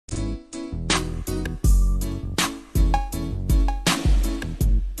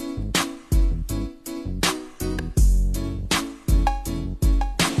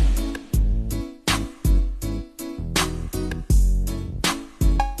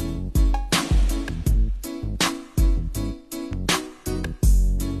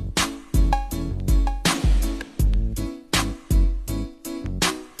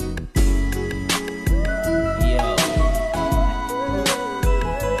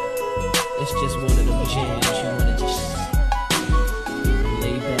It's just one of them jams you wanna just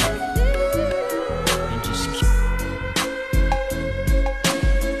lay back and just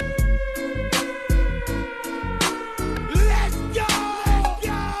Let's go!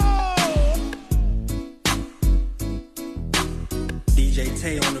 DJ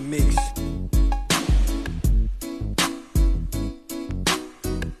TAE on the mix.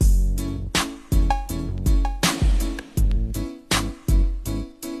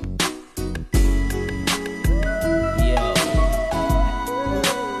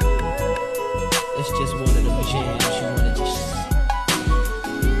 It's just one of them jams you wanna just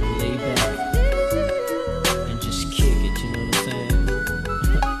lay back and just kick it, you know what I'm saying?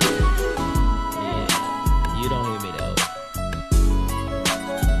 Yeah, you don't hear me though.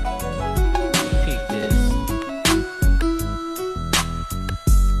 Peep this.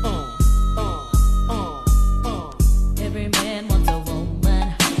 Every man wants a woman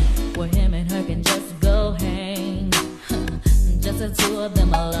where him and her can just go hang. Just the two of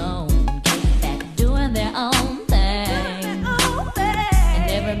them alone, doing their own thing. And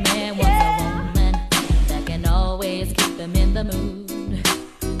every man wants a woman that can always keep them in the mood.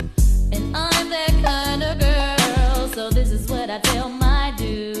 And I'm that kind of girl, so this is what I tell my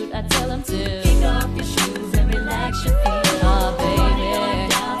dude. I tell him to kick off your shoes and relax your feet. Oh baby,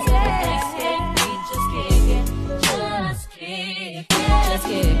 down to the next beat, just kick it, just kick it, just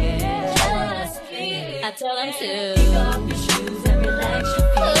kick it, just kick it. I tell him to kick off your shoes and relax your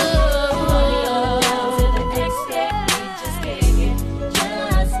feet.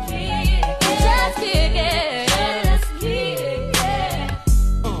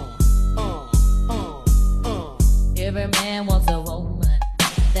 Every man wants a woman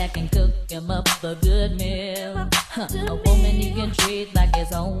that can cook him up a good meal. A woman he can treat like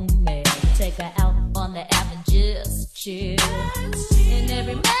his own man. Take her out on the app and just chill. And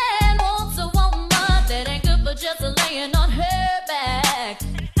every man wants a woman that ain't good for just laying on her back.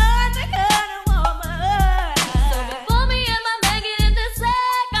 I'm the kind of woman. So before me and my man get in this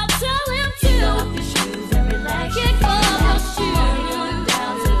sack, I'll tell him to kick off your shoes and relax. Kick off your shoes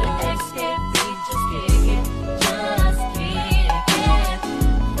down to the next beat, just kick it.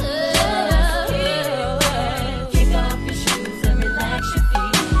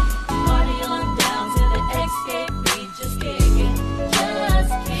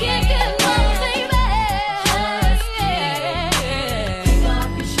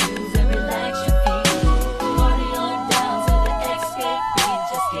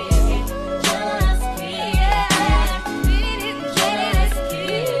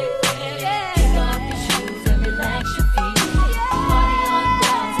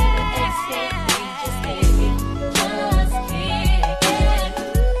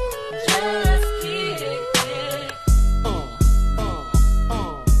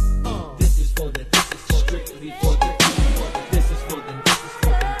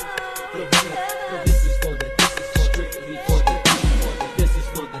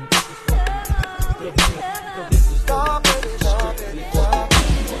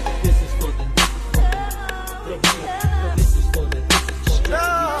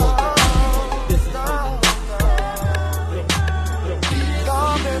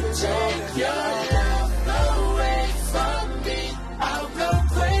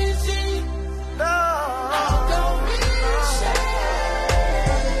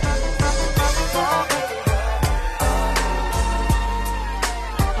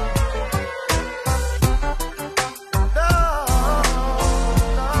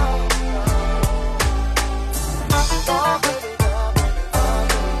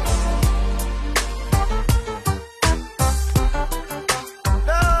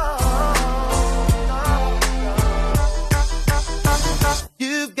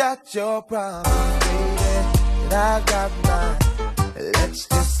 Your problem, baby, and I got mine. Let's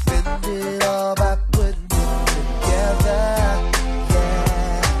just spend it all by putting it together.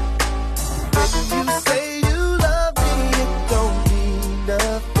 Yeah. When you say you love me, it don't mean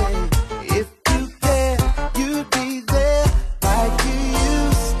nothing. If you care, you'd be there like you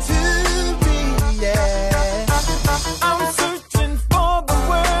used to be. Yeah. I'm searching for the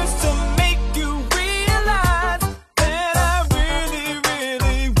words to make you realize that I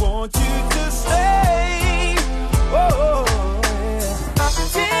really want you to stay. Oh, yeah.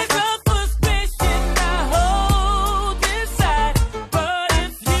 Tears of frustration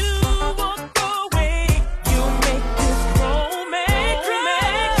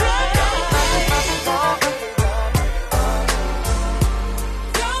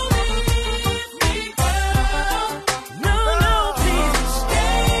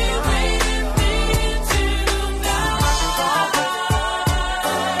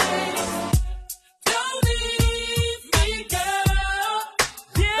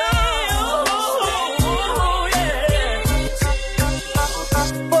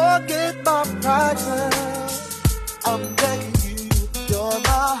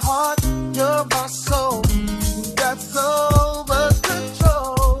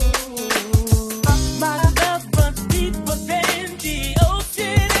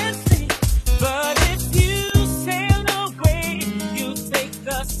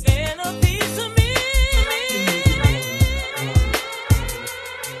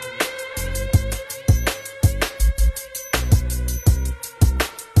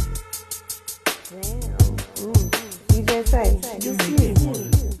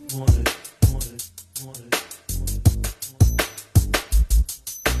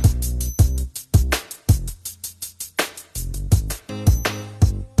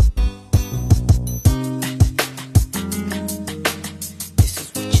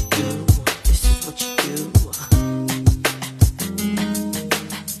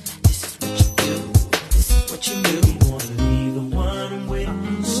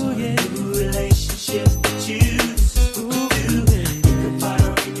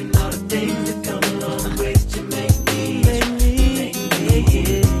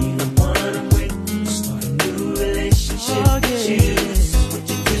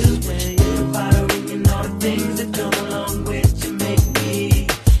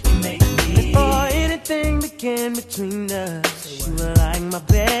thinking between us, you were like my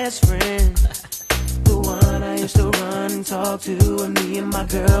best friend. The one I used to run and talk to when me and my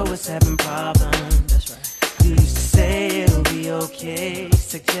girl was having problems. That's right. You used to say it'll be okay,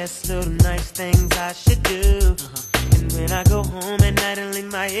 suggest little nice things I should do. And when I go home at night and lay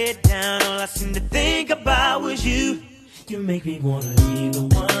my head down, all I seem to think about was you. You make me wanna be the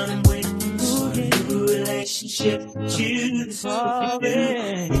one I'm with. Start a new relationship with you. This is what you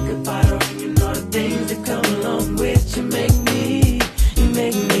do. Think about her and you know the things that come along with you. You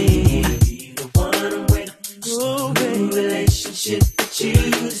make me be the one I'm with. Start a new relationship with you.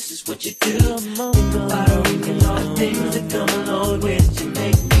 This is what you do. Think about her and you know the things that come along with you. You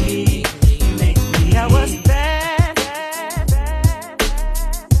make me. I was bad.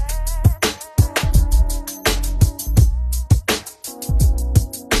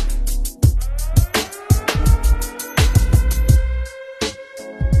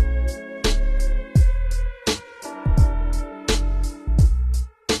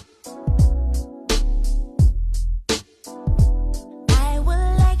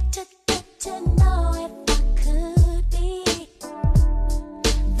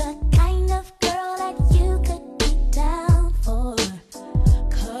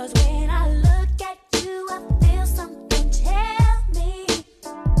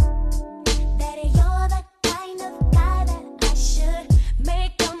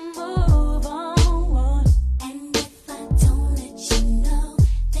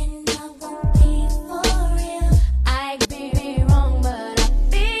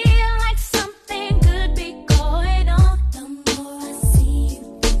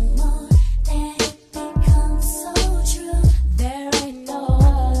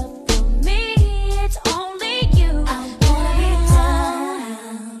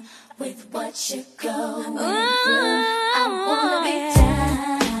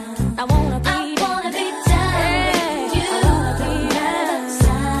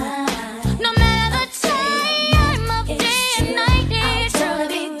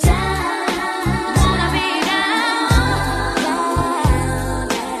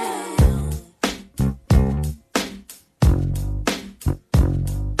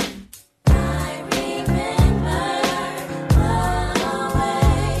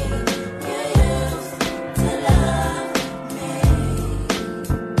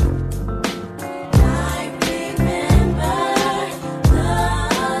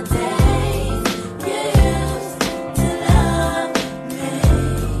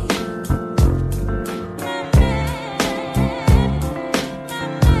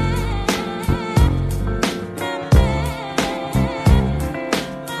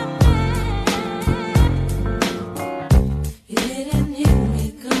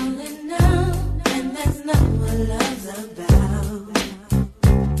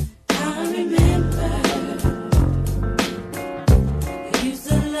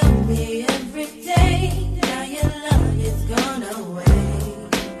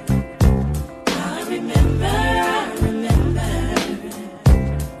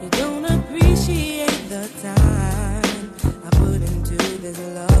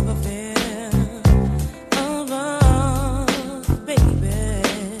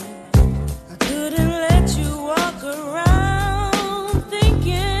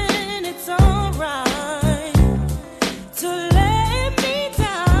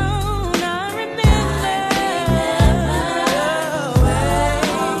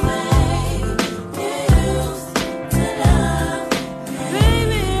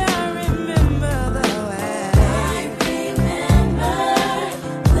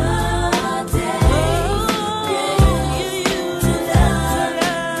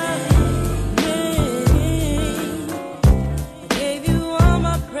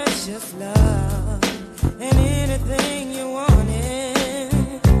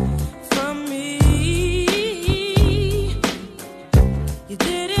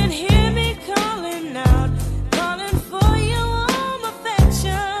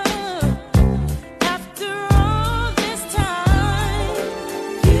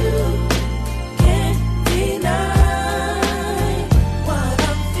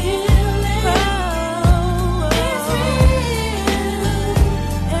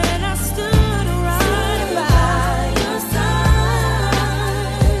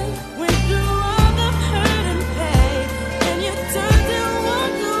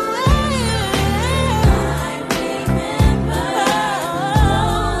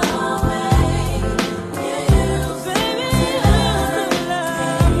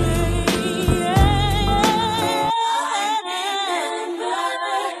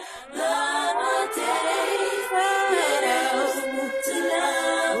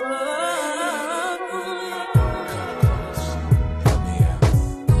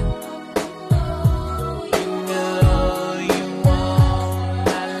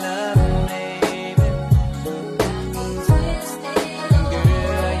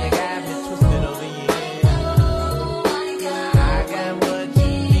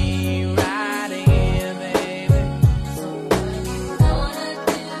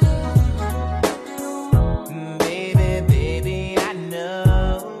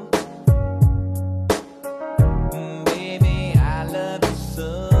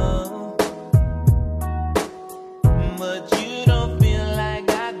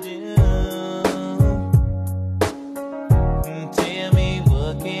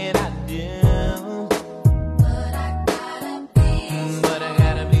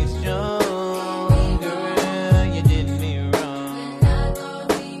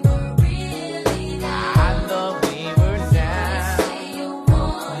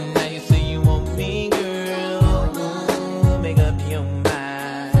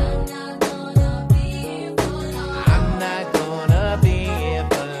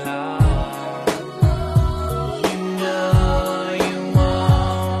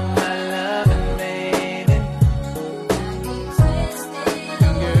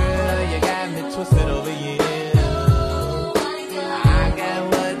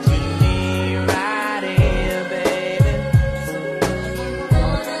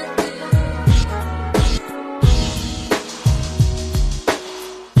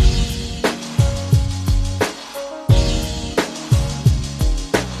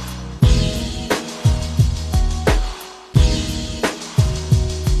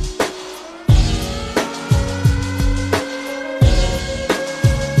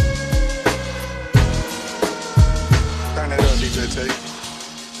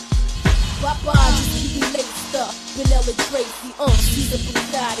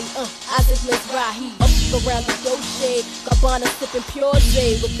 Molly, Isaac Mizrahi. Up around the Dolce, Gabbana sipping Pure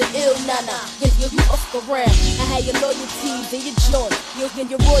J with the ill nana. Yeah, you up around. I had your loyalties in your joint, you'll get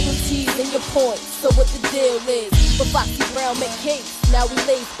your royalties and your points. So what the deal is? But Foxy Brown make cakes. Now we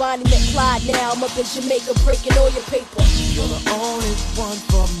lace Bonnie McClyde. Now I'm up in Jamaica breaking all your paper. You're the only one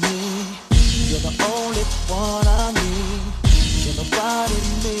for me. You're the only one I need. Can nobody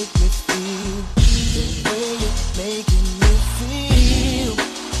make me feel the way you're making me feel?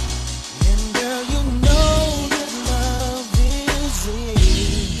 And girl, you know that love is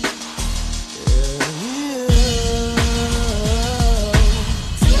real.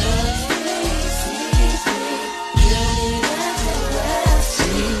 Touch me, squeeze me, feel me and caress.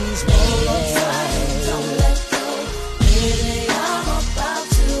 Tease me, hold tight, don't let go. Baby, I'm about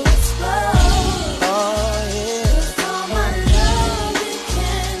to explode. Oh yeah. 'Cause all my love you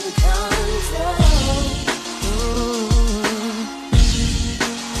can control.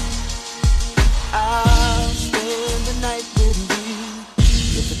 I'll spend the night with you.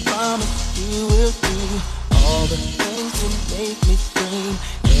 If I promise you will do all the things to make me scream,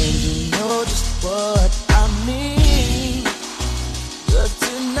 and you know just what I mean. 'Cause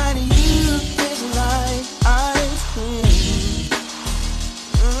tonight you taste like ice cream.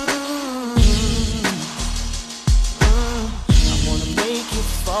 I wanna make you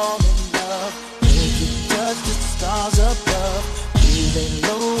fall in love, make you touch the stars above. Be lay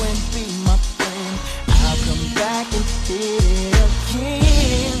low and be my friend. I'll come back and hit it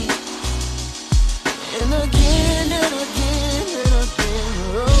again. And again and again and again.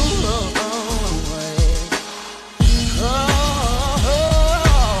 Oh, oh, oh, yeah. Oh,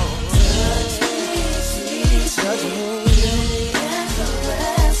 touch me, squeeze me, feel me and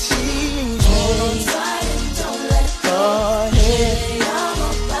caress. Tease me, hold tight and don't let go. Baby, I'm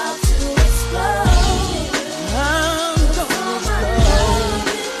about to explode. I'm gonna explode.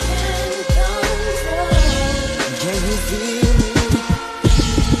 Can you feel me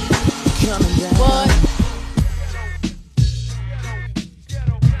coming down? What?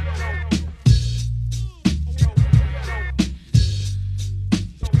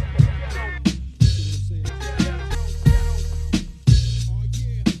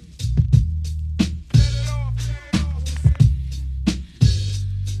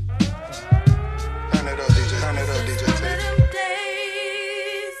 Turn it up, DJ. Turn it up, DJ. One of them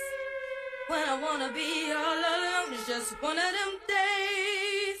days when I wanna be all alone. It's just one of them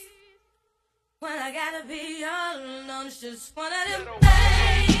days when I gotta be all alone. It's just one of them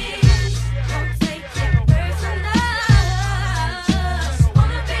days. Don't take it personal. Just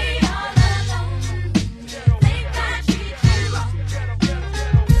wanna be all alone. Think I treat you wrong.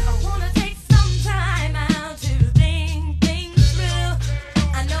 I wanna take some time out to think things through.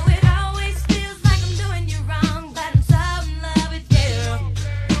 I know it always feels like I'm doing you wrong, but I'm so in love with you.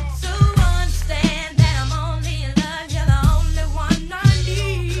 So understand that I'm only in love, you're the only one I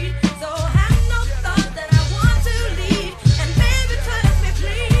need. So have no thought that I want to leave, and baby, trust me,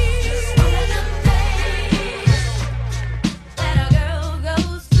 please. One of them days that a girl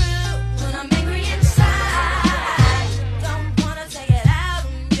goes through when I'm angry inside. Don't wanna take it out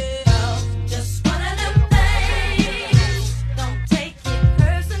on you. Just one of them things. Don't take it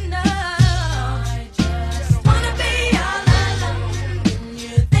personal. I just wanna be all alone. When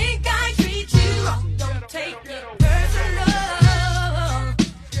you think I treat you wrong, don't take it personal.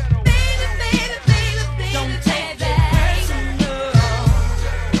 Baby, baby, baby, baby, don't take it personal.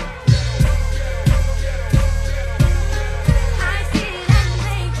 I sit and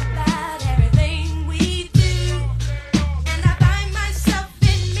think about everything we do, and I find myself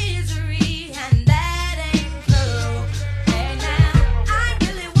in misery, and that ain't true. Hey now, I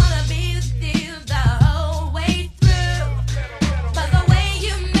really wanna be with you the whole way through, but the way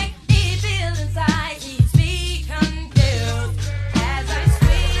you make me feel inside keeps me confused. As I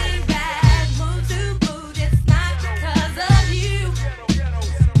swing back, mood to mood, it's not because of you.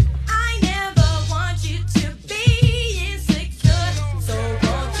 I never want you to be insecure, so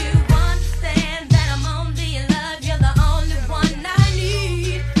won't you understand that I'm only in love, you're the only one I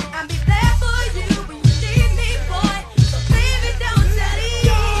need. I'll be there for you when you need me, boy, so baby, don't tell me.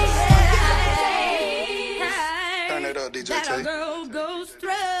 Turn it up, DJ. That a girl goes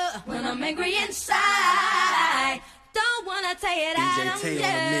through when I'm angry inside. Don't wanna take it out on DJ Tay on the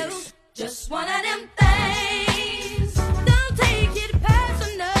you. mix. Just one of them things. Don't take it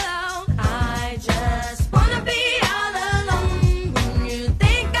personal. I just wanna be all alone. When you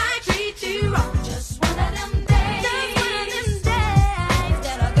think I treat you wrong, just one of them days. Just one of them days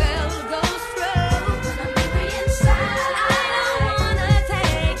that a girl goes through when I'm angry inside. I don't wanna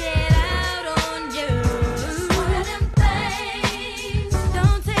take it out on you. Just one of them things.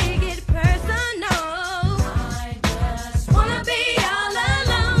 Don't take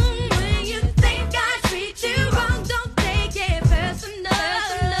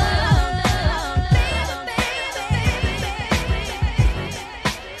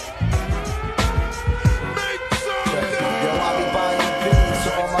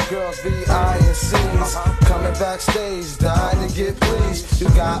scenes. Coming backstage, dying to get pleased. You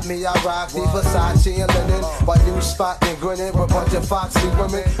got me, I rock the Versace and linen. While you spot and grinning with a bunch of foxy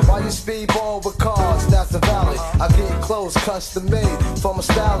women. While you speedball with cars, that's the valley. I get clothes custom made from a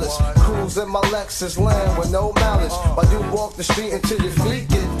stylist. Cruise in my Lexus land with no malice. While you walk the street until your feet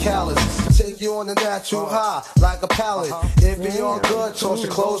get callous. Take you on the natural high like a pallet. If you're good, toss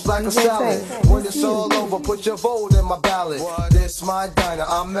your clothes like a salad. When it's all over, put your vote in my ballot. This my diner,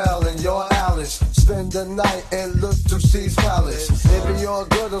 I'm Mel and you're Alice. Spend the night and look to C's palace. If you're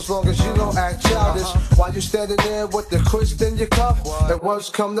good, as long as you don't act childish. While you standing there with the crisp in your cup, and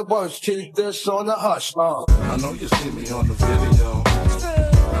worst come to worst, keep this on the hush. I know you see me on the video.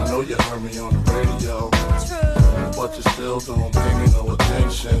 I know you heard me on the radio. But you still don't pay me no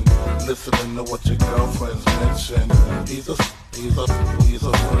attention. Listening to what your girlfriends mention. He's a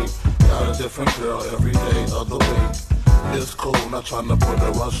freak. Got a different girl every day of the week. It's cool, not trying to put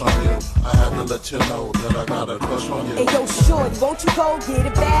a rush on you. I had to let you know that I got a crush on you. Hey yo, shorty, won't you go get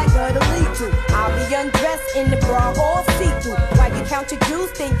a bag of the lethal? I'll be undressed in the bra or see-through. While you count your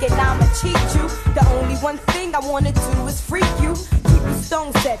jewels, thinking I'ma cheat you. The only one thing I wanna do is freak you. Keep your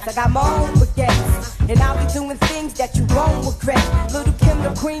stone sets, I got my own baguettes. And I'll be doing things that you won't regret. Little Kim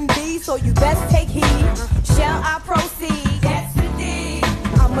the Queen Bee, so you best take heed. Shall I proceed? Yes indeed.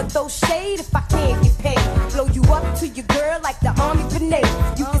 I'ma throw shade if I can't get paid. Blow you up to your girl like the army grenade.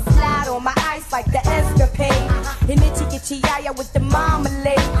 You can slide on my ice like the escapade. And itchy yaya with the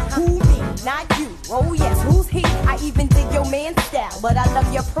marmalade. Who me? Not you. Oh yes, who's he? I even dig your man style, but I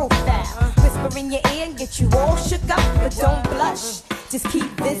love your profile. Whisper in your ear and get you all shook up, but don't blush. Just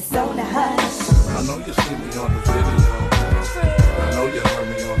keep this on the hush. I know you see me on the video. I know you heard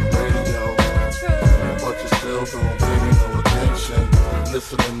me on the radio. But you still don't pay me no attention.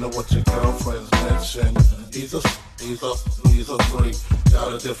 Listening to what your girlfriends mention. He's a freak.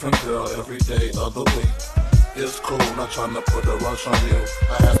 Got a different girl every day of the week. It's cool, not trying to put a rush on you.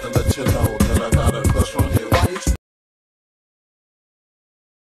 I have to let you know that I got a crush on you.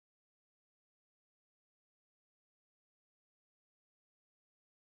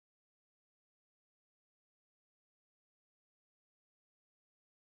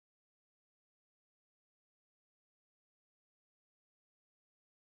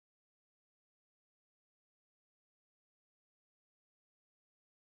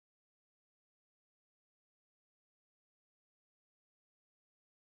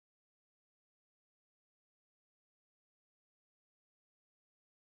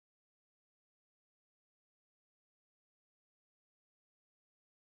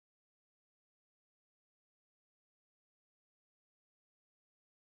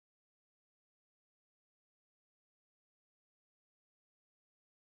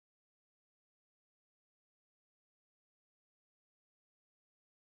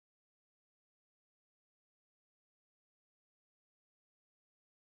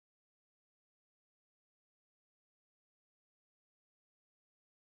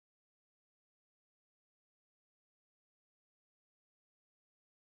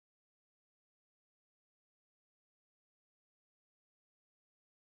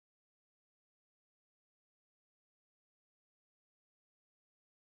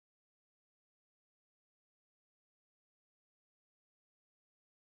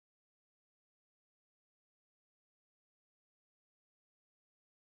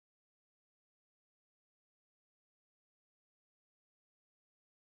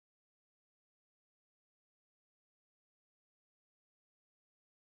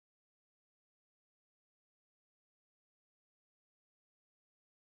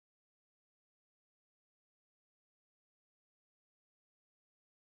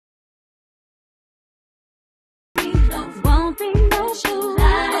 Won't be no fool,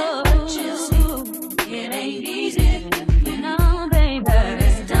 but you see, it ain't easy, you know, baby.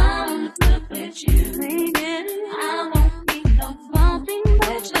 It's time to look at you, baby. I won't be no fool,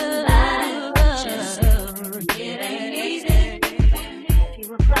 but you see, it ain't easy. You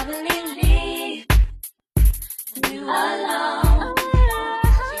will probably leave you alone.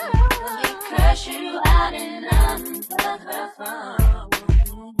 She curse you out and unplug her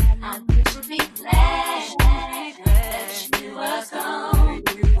phone. I wish you'd be glad that you was gone.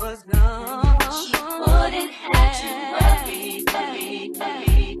 She wouldn't have to worry.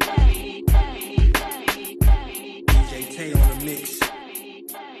 DJ TAE on the mix.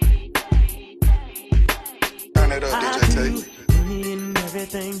 Turn it up, DJ TAE. Any and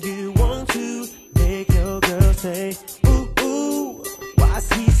everything you want to make your girl say, ooh, ooh, why's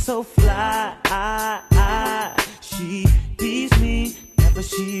he so fly? She beats me, never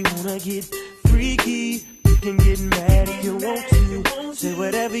she wanna get freaky. can get mad if you want to. Say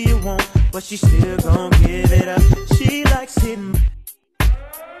whatever you want, but she still gon' give it up. She likes hitting.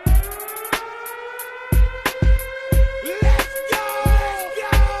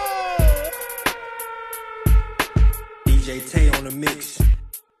 DJ TAE on the mix.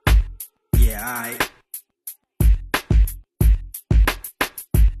 Yeah, alright.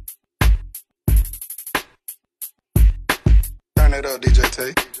 Turn it up, DJ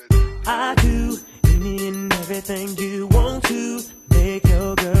TAE. I do any and everything you want to make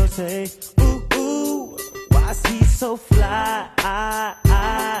your girl say, ooh, ooh, why is he so fly?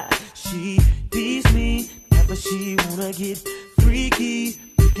 She tease me, never she wanna get freaky.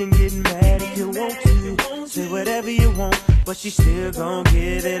 You can get mad if you want to, say whatever you want, but she still gon'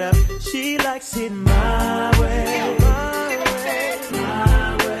 give it up. She likes it my way, my way,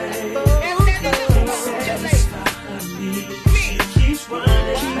 my way. Can't satisfy me. She keeps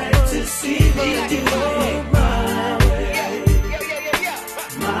running back to see me do it my way,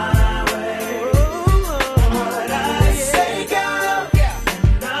 my way. What I say, girl,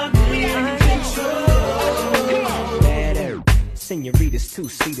 and I'm in control. Senoritas,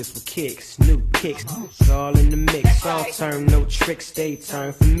 two-seaters with kicks, new kicks, it's all in the mix. All turn, no tricks, they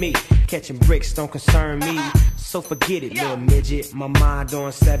turn for me. Catching bricks don't concern me, so forget it, little midget. My mind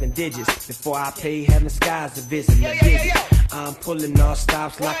on 7 digits. Before I pay, heaven skies to visit me. I'm pulling all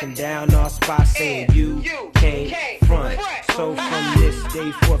stops, locking down all spots, saying you can't front. So from this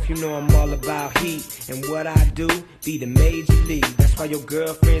day forth, you know I'm all about heat, and what I do be the major league. That's why your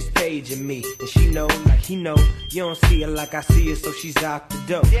girlfriend's paging me, and she know like he know. You don't see her like I see her, so she's out the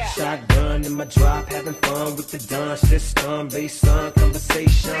door. Shotgun in my drop, having fun with the dun system. Based on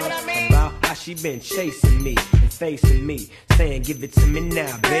conversation about how she been chasing me and facing me, saying give it to me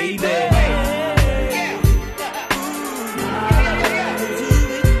now, baby.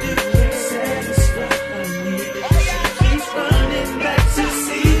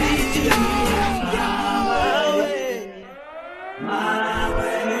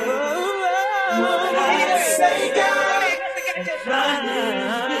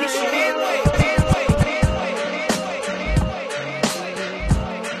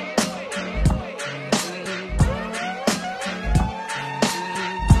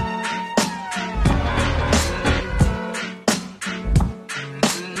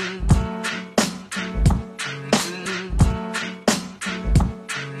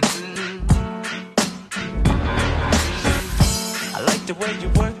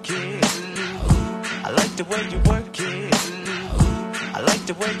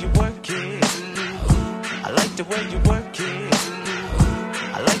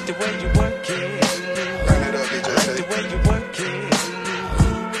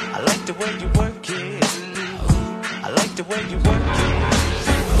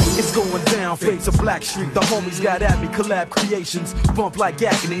 Street, the homies got at me, collab creations, bump like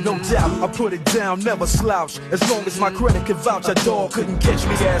agony, no doubt. I put it down, never slouch. As long as my credit can vouch, a dog couldn't catch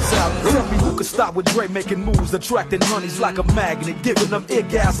me ass out. Tell me who could stop with Dre making moves, attracting honeys like a magnet, giving them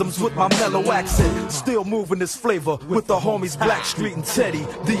orgasms with my mellow accent. Still moving this flavor with the homies Blackstreet and Teddy,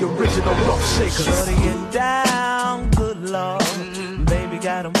 the original rough shakers. Shorty get down, good lord, baby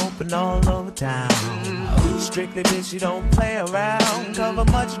got 'em open all over town. Strictly bitch, you don't play around. Cover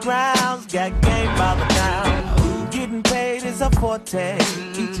much grounds, got game by the town. Getting paid is a forte,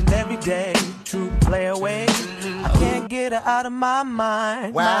 each and every day. True play away, I can't get her out of my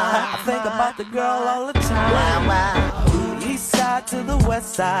mind. I think about the girl all the time. East side to the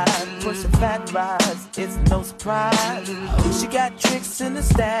west side, pushing fat rides, it's no surprise. She got tricks in the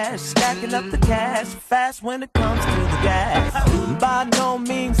stash, stacking up the cash, fast when it comes to the gas. By no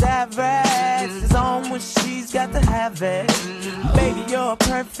means average, it's on when she's got to have it. Baby, you're a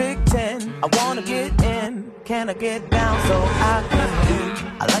perfect 10, I wanna get in, can I get down so I can?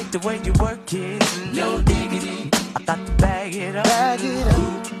 I like the way you work it, no diggity, I got to bag it up.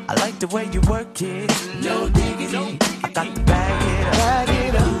 I like the way you work it, no diggity, I got to bag it up.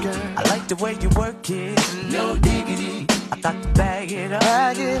 I like the way you work it, no diggity, I got to bag it up.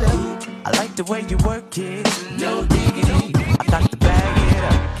 I like the way you work it, no diggity, I got to bag it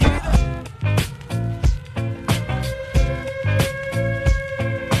up.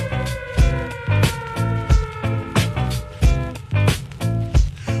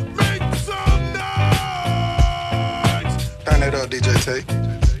 Turn it up, DJ TAE.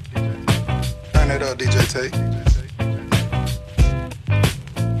 Turn it up, DJ TAE.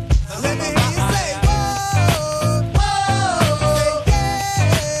 Let me hear you say, whoa, whoa, yeah,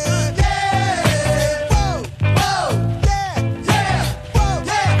 yeah, whoa, whoa, yeah, yeah, whoa,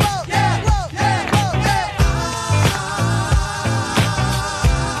 yeah, whoa, yeah, whoa, yeah, whoa, yeah.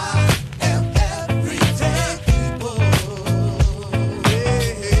 I am everything.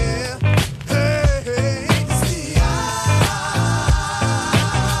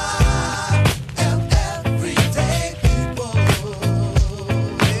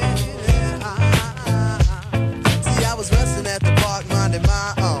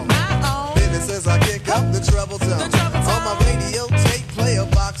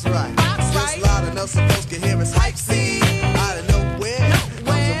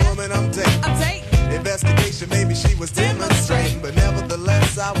 was demonstrating, but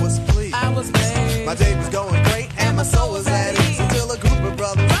nevertheless I was pleased. My day was going great and my soul was at ease until a group of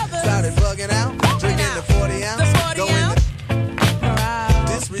brothers started bugging out, drinking the 40 ounce, going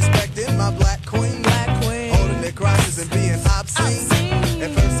disrespecting my black queen, holding their crosses and being obscene. At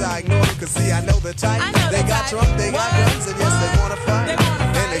first I ignored them, cause see I know the type. They got drunk, they got guns, and yes they wanna fight.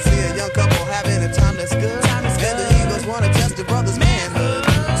 And they see a young couple having a time that's good, and the Eagles wanna test the brother's manhood.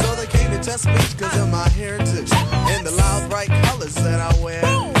 So they came to test me cause of my heritage and the loud bright colors that I wear.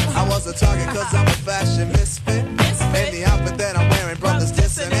 I was a target cause I'm a fashion misfit, and the outfit that I'm wearing, brothers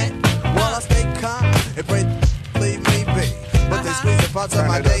dissing it. Well, I stay calm and pray leave me be, but they squeeze the parts of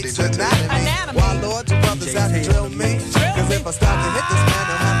my date's anatomy. Why, Lord, your brothers have to drill me, cause if I start to hit this man,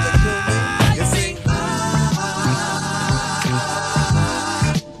 they'll have to kill me. You see,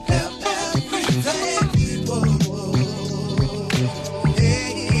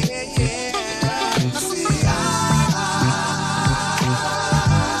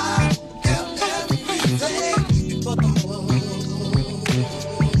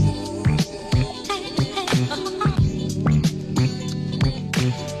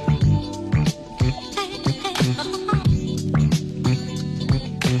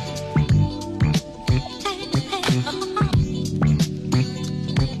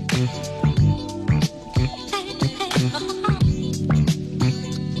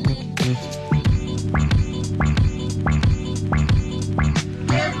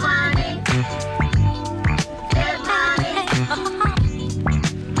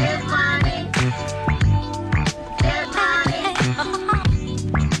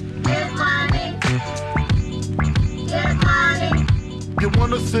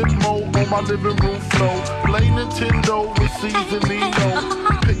 my living room flow, play Nintendo with Seasonino.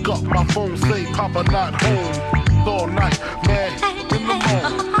 Pick up my phone, say Papa not home. All night, mad in the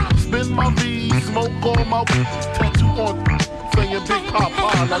morning. Spin my V, smoke all my tattoo on, saying Big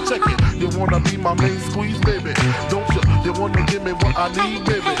Papa. Now check it, you wanna be my main squeeze, baby? Don't you? You wanna give me what I need,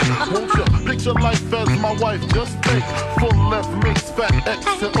 baby? Won't you? Picture life as my wife, just think. Full left mix, fat X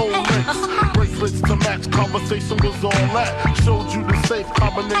and old links. Bracelets to match, conversation was all that. Showed you the safe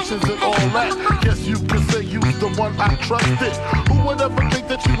combinations and all that. Guess you could say you's the one I trusted. Who would ever think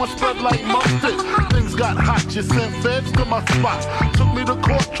that you would spread like mustard? Things got hot, you sent feds to my spot. Took me to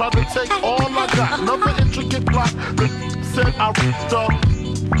court, tried to take all I got. Another intricate plot that said I ripped up.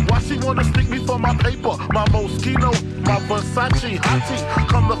 Why she wanna stick me for my paper? My Moschino, my Versace hottie.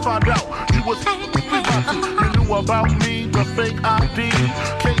 Come to find out, you was everybody. You knew about me, the fake ID.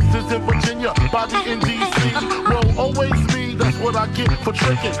 Cases in Virginia, body in DC. Well, always me, that's what I get for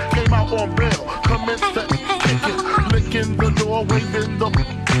tricking. Came out on bail, commenced to kicking. Licking the door, waving the...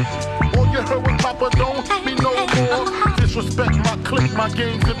 All you heard was Papa, don't hit me no more. Disrespect my clique, my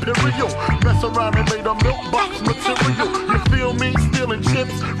game's imperial. Mess around and made a milk box material. You feel me? Stealing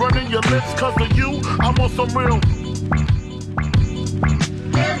chips, running your lips. Cause of you, I'm on some real.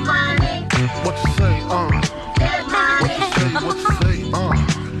 Good money. What you say, Good money. What you say,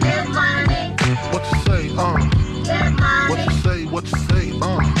 Good money. What you say, Good money. What you say, Good money. What you say, Good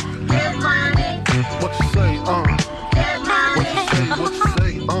money. What you say, Good money. What you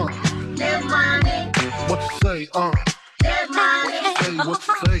say, Good money. What you say, Good money. What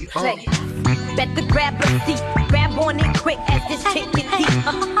you say, Better grab a seat, grab on it quick as this chick get deep.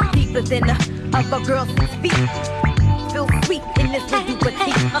 Deeper than the other girl 6 feet. Feel sweet in this little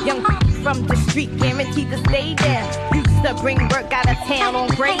petite. Young from the street, guaranteed to stay there. Used to bring work out of town on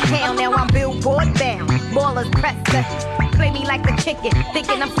Greyhound. Now I'm billboard bound. Ballers pressed to play me like a chicken,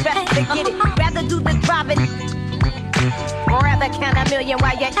 thinking I'm stressed to get it. Rather do the driving, or rather count a million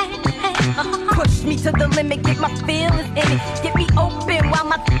while you push me to the limit. Get my feelings in it, get me open while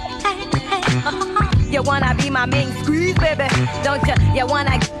my... You wanna be my main squeeze, baby? Don't you? You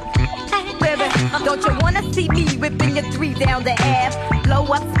wanna... Baby, don't you wanna see me whipping your 3 down the ass? Blow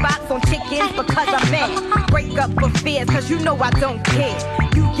up spots on chickens because I'm mad. Break up affairs cause you know I don't care.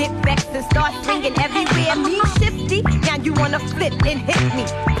 You get vexed and start swinging everywhere. Me shifty, now you wanna flip and hit me.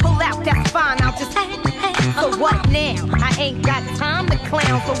 Pull out, that's fine, I'll just... So what now? I ain't got time to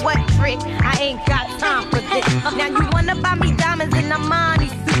clown. For what trick? I ain't got time for this. Now you wanna buy me diamonds in Armani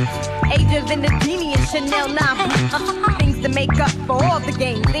suits, Age of Indegenie and Chanel 9 boots. Things to make up for all the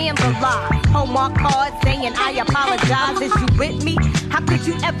games and the lies. Hallmark cards saying I apologize. Is you with me? How could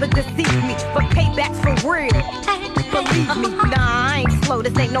you ever deceive me? But payback's for real. Believe me, nah, I ain't slow.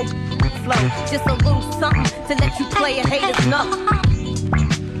 This ain't no flow. Just a little something to let you play and haters know.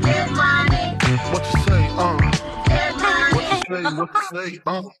 Good money. What you say, Good money. What you say, Good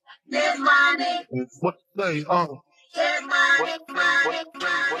money. What you say, Good money.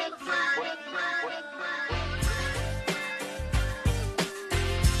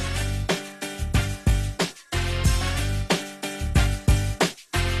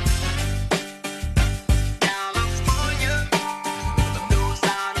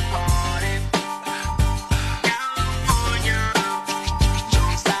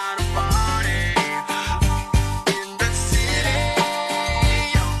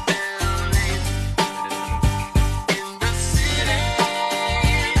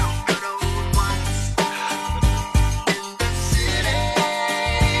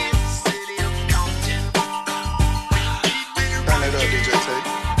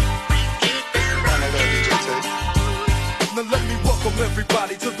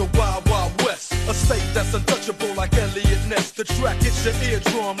 everybody to the Wild Wild West. A state that's untouchable like Elliot Ness. The track hits your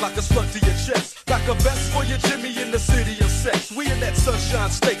eardrum like a slug to your chest. Like a vest for your Jimmy in the city of sex. We in that sunshine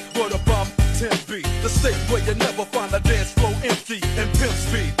state where the bomb 10B. The state where you never find a dance floor empty and pimp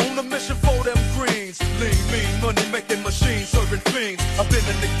speed. On a mission for them greens. Lean, mean, money making machines, serving fiends. I've been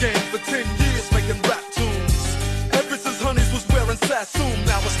in the game for 10 years making rap tunes. Ever since Honeys was wearing Sassoon,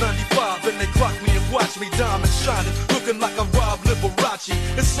 now it's 95 and they clock me and watch me diamond shining, looking like a Rob Liberace.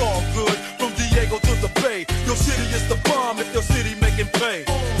 It's all good from Diego to the Bay. Your city is the bomb if your city making pay.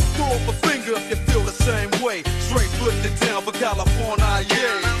 Throw up a finger if you feel the same way. Straight putting it down for California,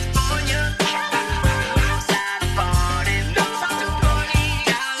 yeah.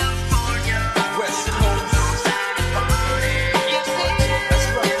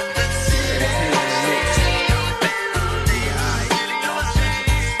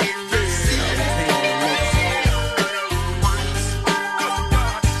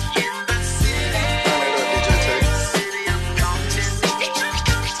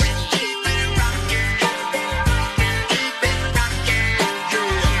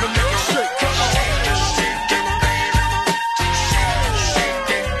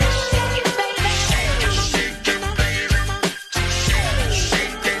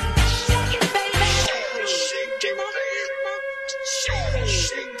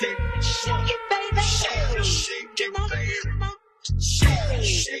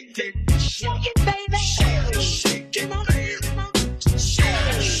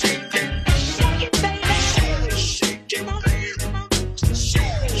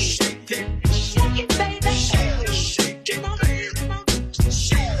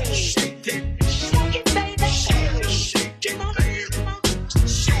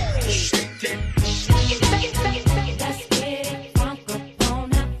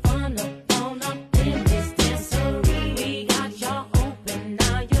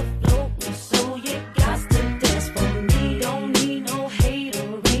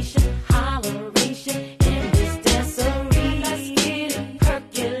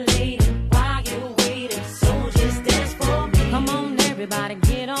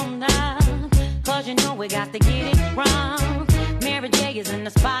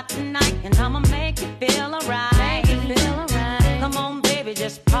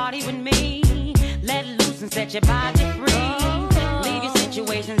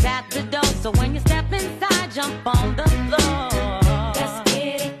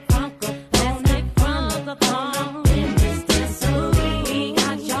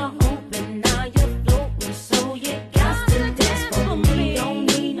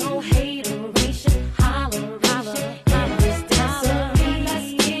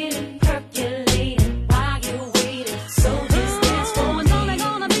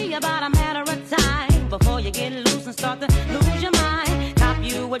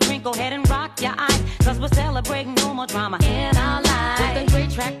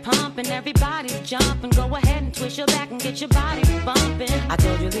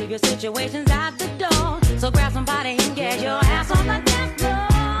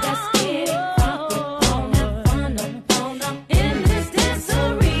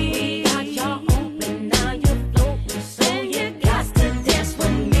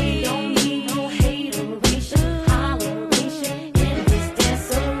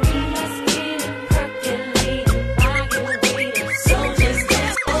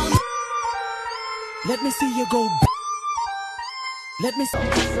 Let me see you go. Let me see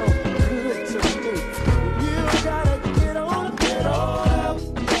you so good to me. You gotta get on up,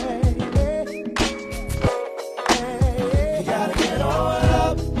 baby. You gotta get on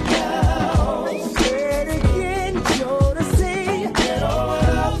up now. Say it again, sure to see. Get on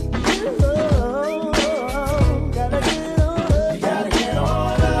up. Gotta get on up. You gotta get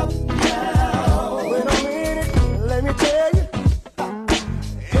on up now. Wait a minute, let me tell you.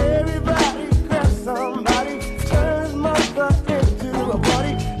 Everybody grab somebody, turn his mother into a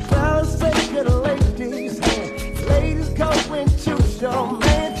party. Fellas, say get a lady.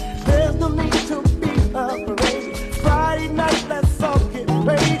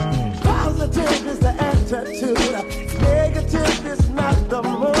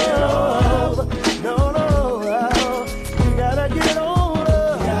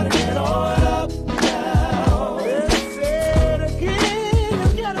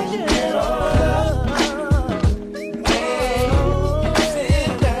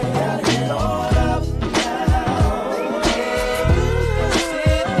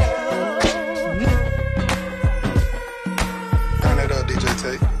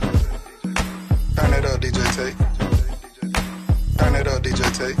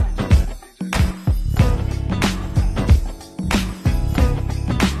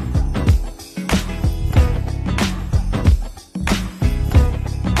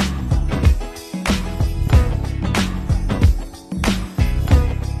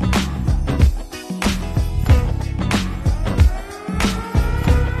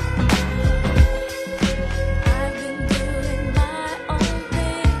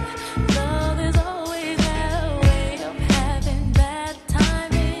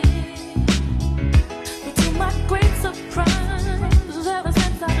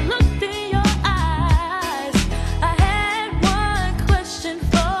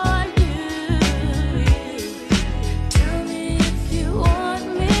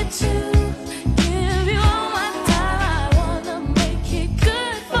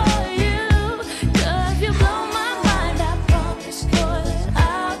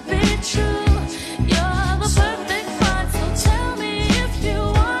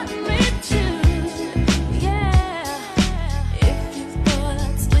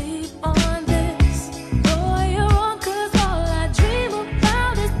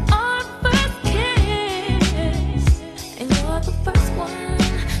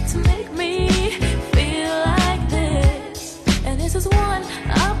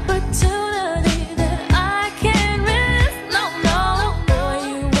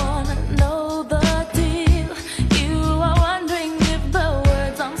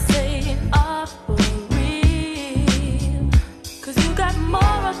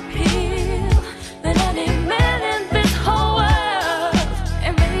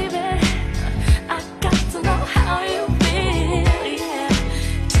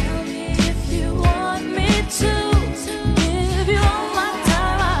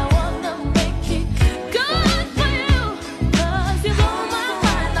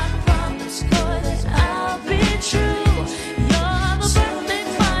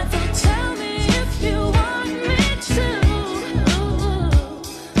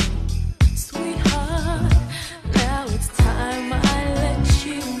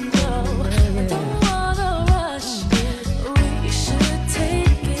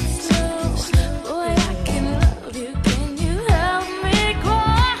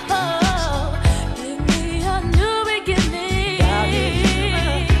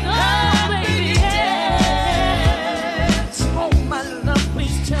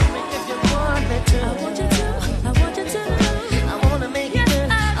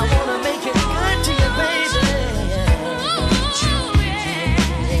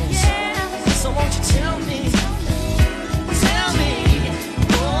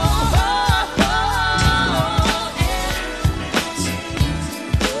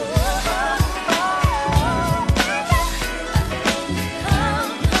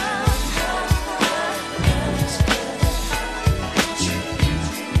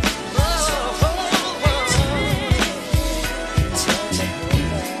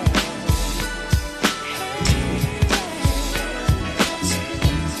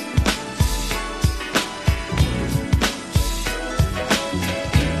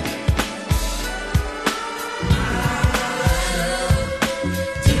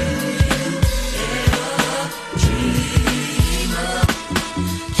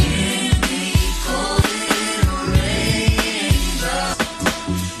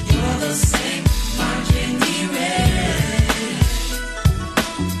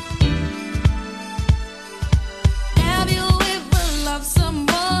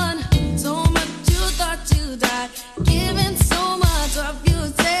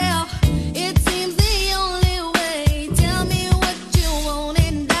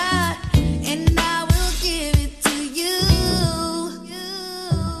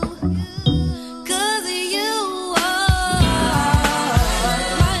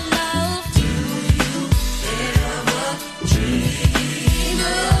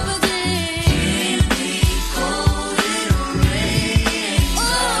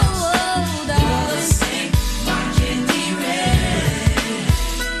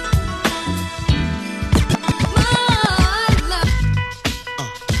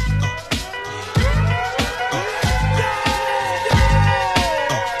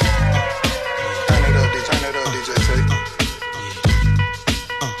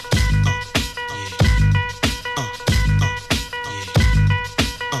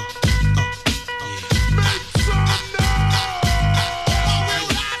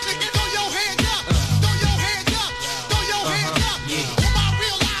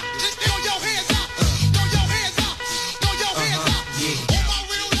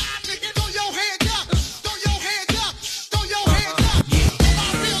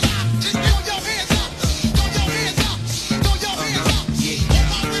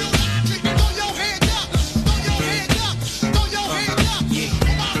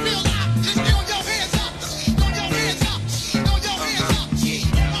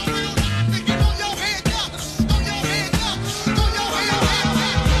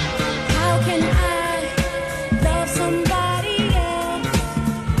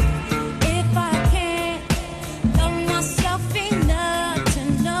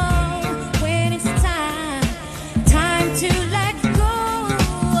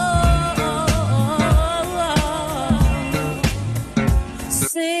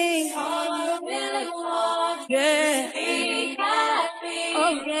 me. All I really want, yeah. Be happy.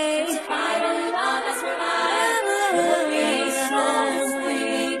 Okay. To find a love that's right. It would be so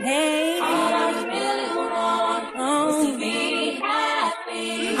sweet. Hey. All I really want is to be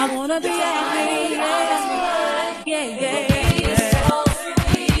happy. I wanna be happy. Yeah, yeah, yeah.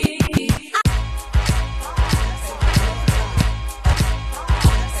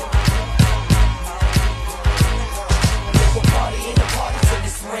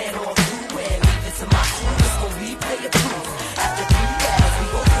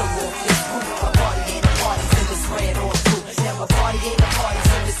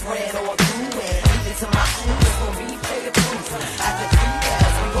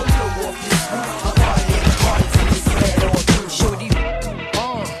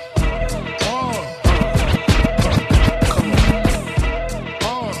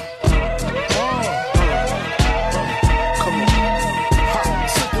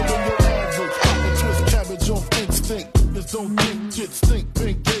 Don't think shit stink,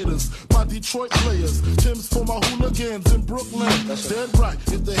 pink gators. My Detroit players, Tim's for my hooligans in Brooklyn. That's dead right,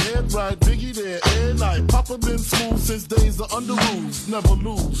 if the head right, Biggie there, every night. Papa been smooth since days of under rules. Never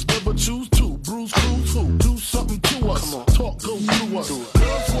lose, never choose to. Bruise, cruise, who? Do something to us. Talk, go through us.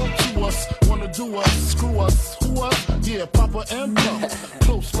 Girls want to us, wanna do us, screw us, who us? Yeah, Papa and Pump.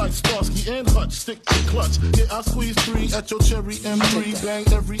 Close like Starsky and Hutch, stick to clutch. Yeah, I squeeze 3 at your cherry M3. Bang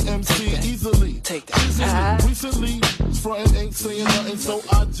every MC easily. Take that. Recently, frontin' ain't saying nothing, so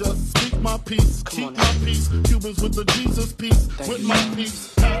I just speak my peace, keep my peace. Cubans with the Jesus peace, with my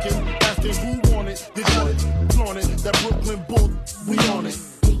peace. Packing, asking who want it, they want it, flaunt it. That Brooklyn bull, we on it.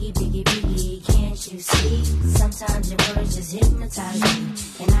 Biggie, biggie, biggie, can't you see? Sometimes your words just hypnotize me,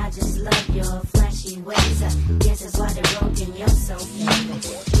 and I just love your flashy ways. I guess that's why they're broken, you're so fake.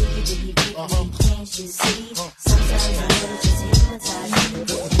 Biggie, biggie, biggie, can't you see? Sometimes your words just hypnotize me,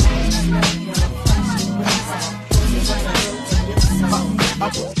 and I just love your flashy ways.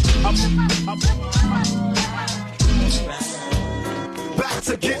 Back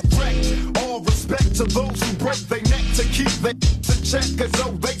to get wrecked. All respect to those who break their neck to keep their to check. Cause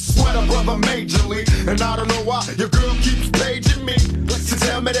though they sweat a brother majorly. And I don't know why your girl keeps paging me. She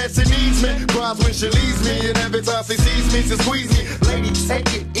tell me that she needs me. Cries when she leaves me. And every time she sees me, she squeeze me. Lady,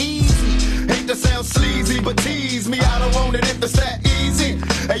 take it easy. Hate to sound sleazy, but tease me. I don't want it if it's that easy.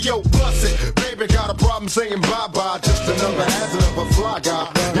 Hey yo, bust it. Baby got a problem saying bye-bye. Just another hazard of a fly guy.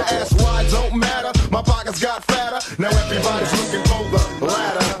 Your ass wide don't matter. My pockets got fatter. Now everybody's looking for the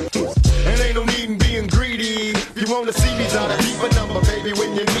ladder. And ain't no need in being greedy. If you wanna see me, try to keep a number, baby,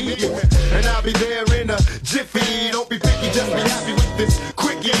 when you need it. And I'll be there in a jiffy. Don't be picky, just be happy with this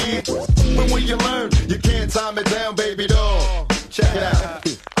quickie. When you learn, you can't time it down, baby doll. Check it out.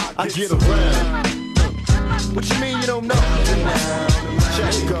 I get around. What you mean you don't know?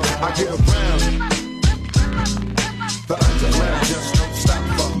 Check it go. I get around. The underground just don't stop.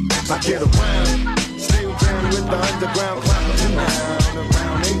 I get around. Still down with the underground clapping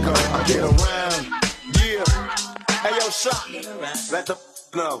around and go. I get around. Yeah. Hey yo, shot. Let the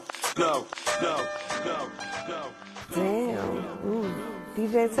blow. Damn. Ooh.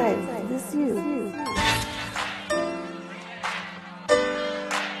 DJ TAE, this you.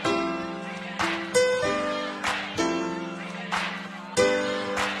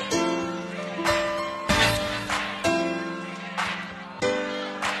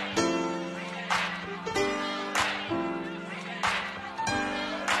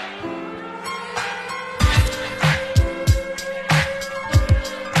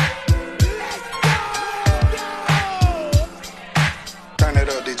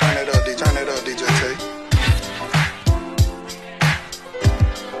 Turn it up, DJ TAE.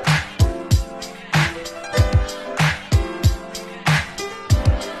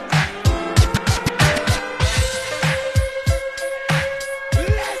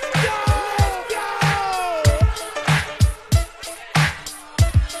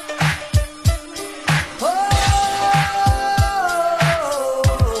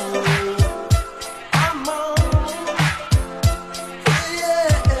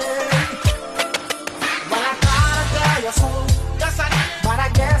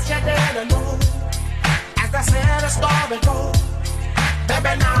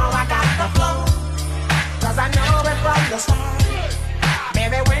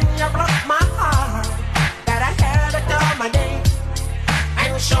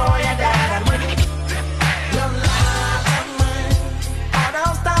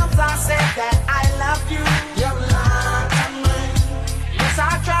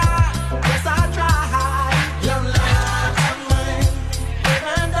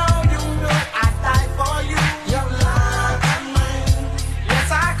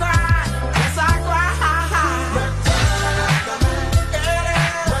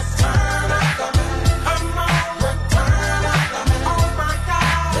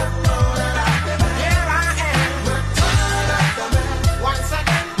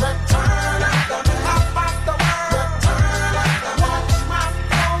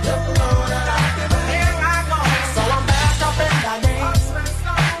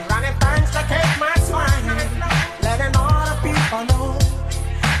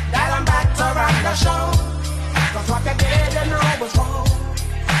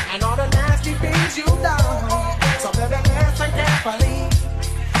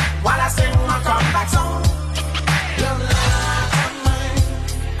 come back soon. You lied to me.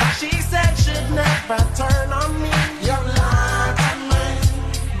 She said she'd never turn on me. You lied to me.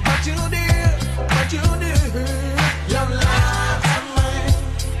 But you did, but you did. You lied to me.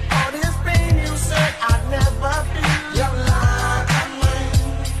 All this pain you said I'd never feel. You lied to me.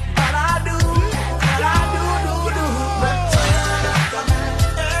 But I do, but I do. Return after me.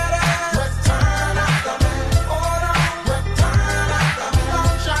 Return after me. Hold on. Return after me.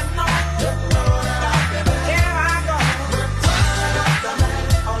 Don't you know? You know that I've been there. Here I go. Return after me.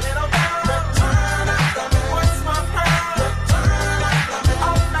 A little girl. Return after me. What's my pearl? Return after me.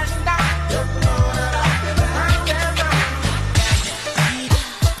 Up and down. You know that I've been there. I can't run.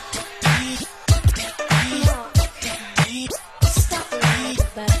 Stop lying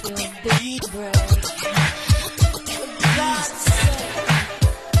about your big break. God's sake,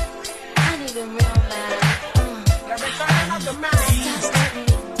 I need a real man. Return after me. Stop letting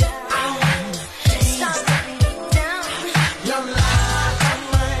me down. Stop letting me down. You lied to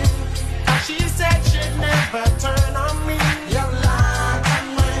me. She said she'd never turn on me. You lied to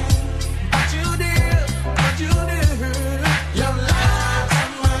me. But you did, but you did. You lied to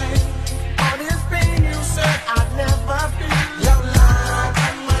me. All this pain you said I'd never feel. You lied to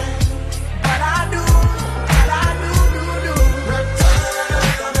me. But I do, do. Return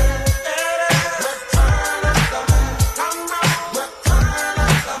after me. Return after me. Come on. Return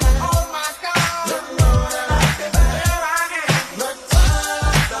after me. Oh my God. You know that I've been there again. Return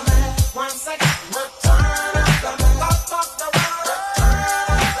after me. 1 second. Return after me. Up off the road. Return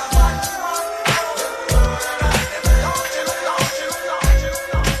after me. You know that I've been there. Don't you.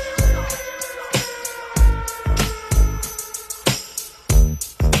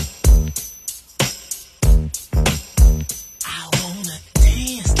 I wanna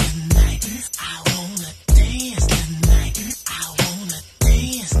dance tonight. I wanna dance tonight. I wanna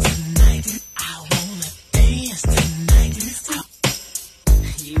dance tonight. I wanna dance tonight.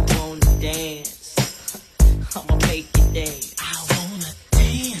 You wanna dance? I'ma make you dance. I wanna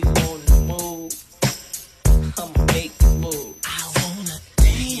dance. You wanna move? I'ma make you move. I wanna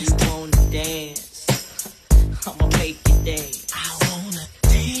You dance. wanna dance? I'ma make you dance. I wanna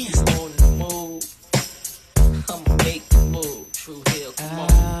dance. You wanna move? I'ma make you move. True Hill, come on.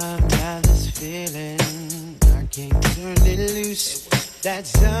 I've got this feeling I can't turn it loose. That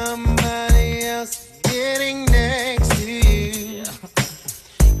somebody else getting next to you.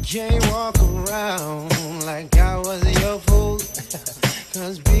 Can't walk around like I was your fool.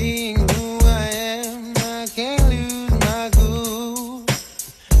 'Cause being who I am, I can't lose my cool.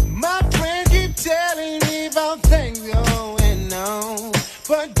 My friends keep telling me about things going on,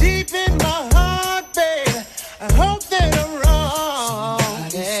 but deep in my heart, babe, I hope that I'm wrong.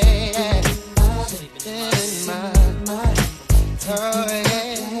 Yeah. Oh,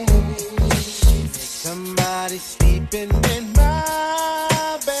 yeah. Somebody sleeping in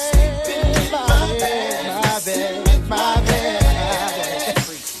my bed, my bed.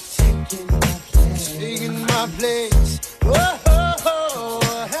 Taking my place. Oh,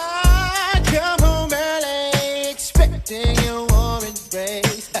 I come home early expecting a warm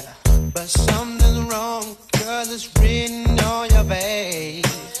embrace, but something's wrong 'cause it's written on your face.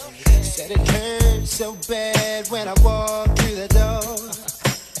 Said it hurt so bad when I walked through the door,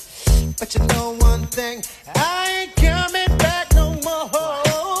 but you know one thing, I ain't coming back no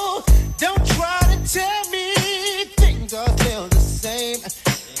more. Don't try to tell me things are still the same,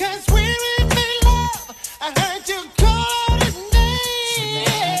 'cause we're in love. I heard you call his name.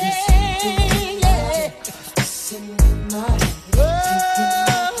 Yeah. Oh,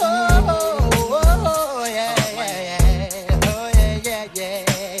 yeah. Oh,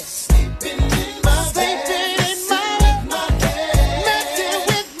 yeah. Sleeping in my head. Messing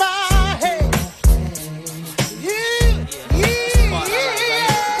with my head.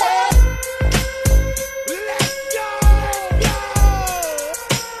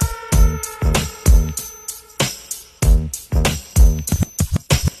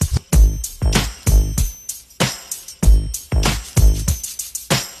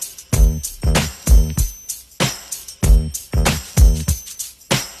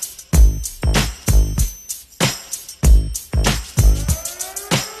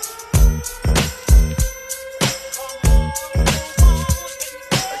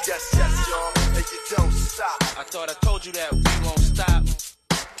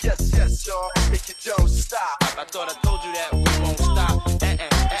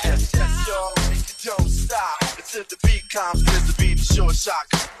 times is to be the short shock.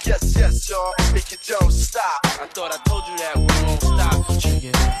 Yes, yes, y'all, make it don't stop. I thought I told you that we won't stop. Check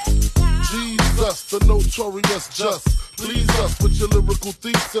it out. Jesus, the notorious just Please us with your lyrical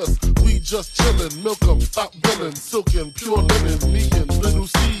thesis. We just chillin', milk 'em, top billin', silkin', pure linen, me and little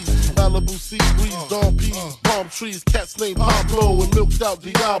C's, Malibu sea breeze, dawn peas, palm trees, cats named Pablo and milked out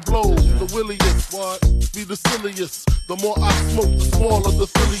Diablo. The williest, what? Be the silliest. The more I smoke, the smaller the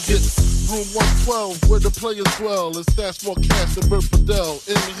silly gets. Room 112, where the players dwell, and stash more cash than Bert Fidel.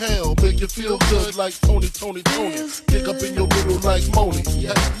 Inhale, make you feel good like Tony. Dig up in your middle like Moni.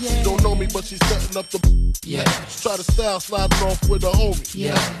 Yeah. She don't know me, but she's setting up the. Yeah. Try to style sliding off with a homie.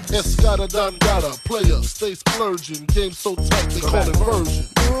 Yeah. Escada Don Gata, player, stay splurging. Game so tight, they call it version.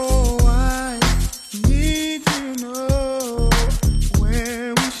 Oh, I need to know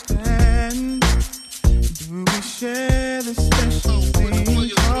where we stand. Do we share the special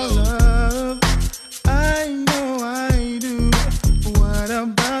thing called love? I know I do. What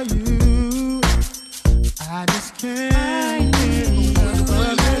about you? I just can't get enough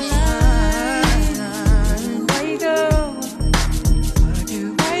of this time. Where you go? What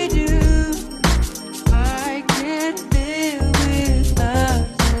do I do? I can't live without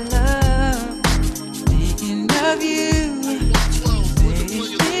your love. Thinking of you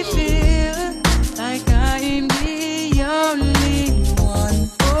makes me feel like I am the only one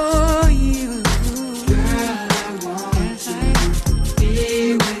for you. Girl, I want to be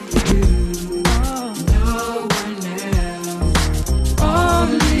with you. No one else,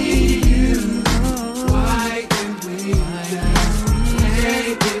 only you. Why can't we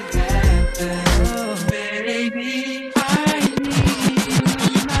make it happen? Baby, I need you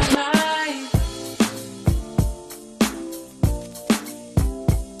in my life.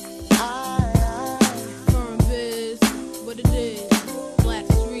 Firm biz, what it is, Black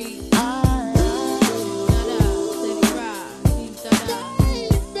Street. Da-da, steady ride, deep da-da.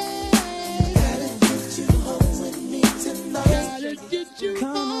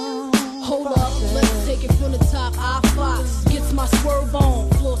 Hold up, let's take it from the top. I Fox gets my swerve on,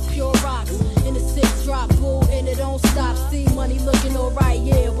 floors pure rocks. In the 6 drop, boo, and it don't stop. See money looking alright,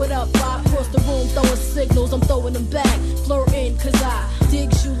 yeah. What up, Bob? Across the room throwing signals, I'm throwing them back. Flirting, cause I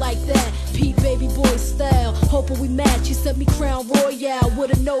digs you like that. Pete baby boy style, hoping we match. You sent me Crown Royale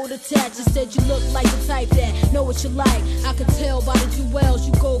with a note attached. You said you look like the type that know what you like. I could tell by the jewels,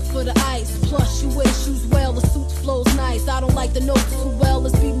 you go for the ice. Plus you wear shoes well, the suit flows nice. I don't like the notes too well,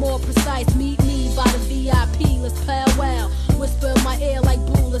 let's be more precise. Meet me by the VIP, let's powwow. Whisper in my ear like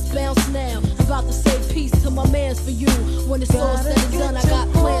boo, let's bounce now. I'm about to say peace to my mans for you. When it's all said and done, I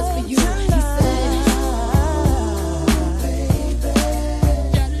got plans for you.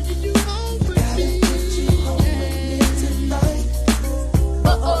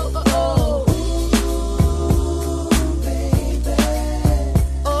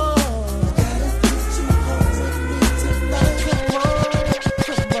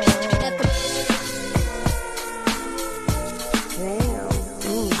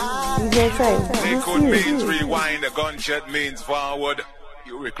 He said, Liquid means rewind, a gunshot means forward.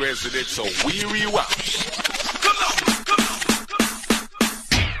 You requested it, so we rewind.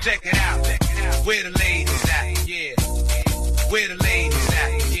 Check it out, where the ladies at, yeah. Where the ladies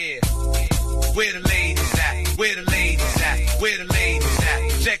at, yeah. Where the ladies at, where the ladies at, where the ladies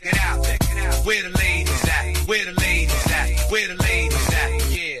at. Check it out, where the ladies at, where the ladies at, where the ladies at,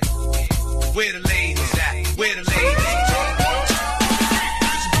 yeah. Where the ladies at, where the ladies at.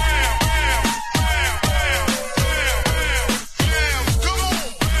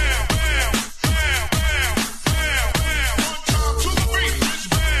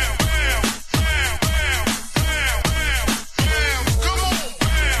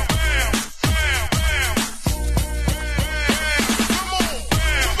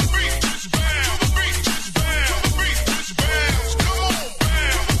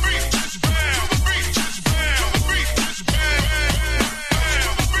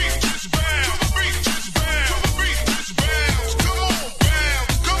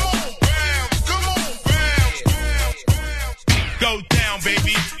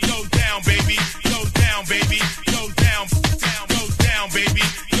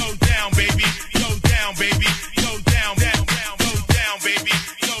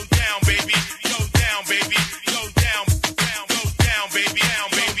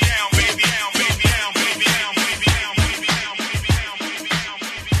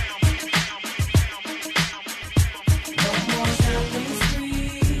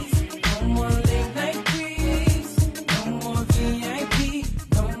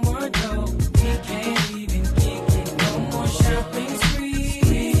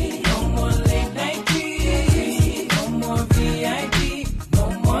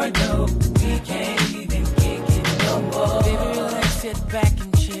 Back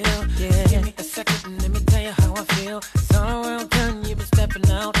and chill, yeah. Give me a second and let me tell you how I feel. It's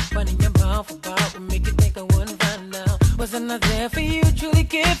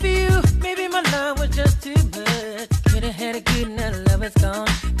care for you. Maybe my love was just too much. Could have had a good night, love is gone.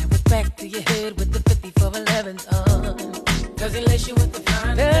 I was back to your head with the 5411s on. Cause he laced you with the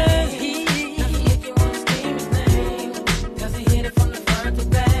fine thing. Nothing make you wanna scream his name. Cause he hit it from the front to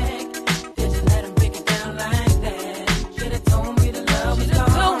back. Did you let him break it down like that? Should've told me the love was gone.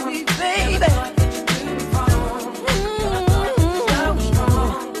 Told me, baby.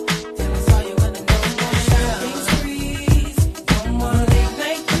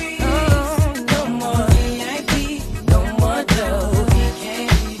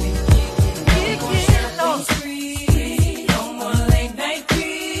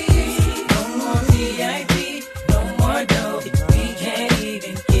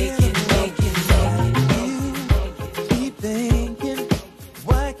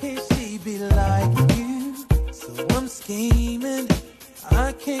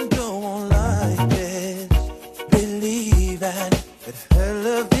 I can't go on like this, believing that her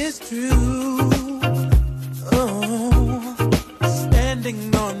love is true. Oh,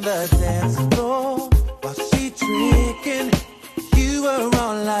 standing on the dance floor while she tricking, you are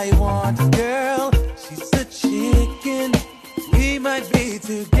all I want, girl. She's a chicken. We might be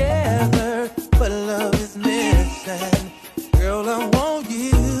together, but love is missing. Girl, I want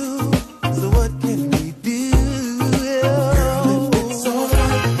you. So what can we do?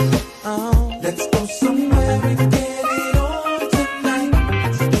 Let's go somewhere and get it on tonight.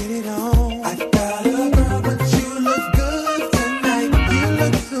 Let's get it on. I got a girl, but you look good tonight. You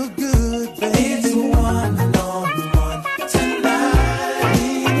look so good, baby. It's one-on-one tonight. Me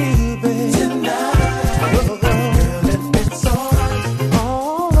and you, baby. Tonight. Oh, girl, if it's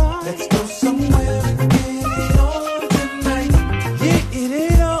alright. Let's go somewhere and get it on tonight. Get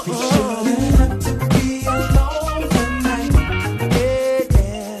it on. We shouldn't have to be alone tonight. Yeah,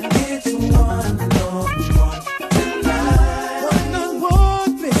 yeah. It's one-on-one tonight.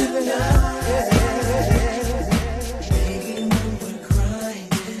 One-on-one, baby. Baby, when we're crying,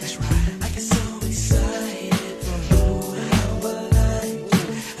 that's right. I get so excited. Oh, how I like it.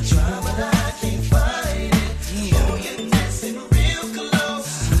 I try, but I can't fight it. Oh, you're dancing real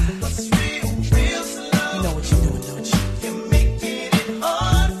close. What's real, real slow? You know what you're doing, don't you? You're making it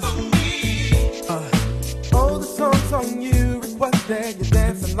hard for me. Oh, the song's on you, requested. You're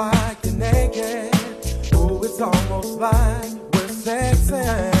dancing like you're naked. Oh, it's almost like we're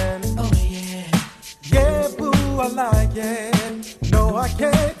sexing. Oh, yeah. Yeah, boo, I like it. No, I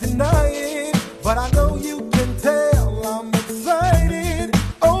can't deny it. But I know you can tell I'm excited.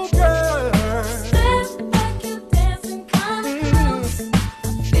 Oh, girl. Step back, you're dancing kinda close. I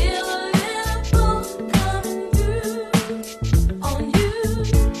feel a little pull coming through on you.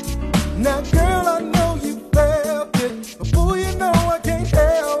 Now, girl, I know you felt it. But boy, you know I can't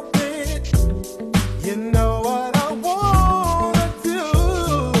help it. You know what I wanna do.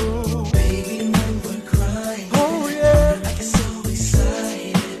 Baby, when we're crying, Oh, yeah. I get so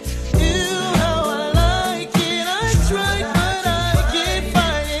excited. You know I like it. I try, but I can't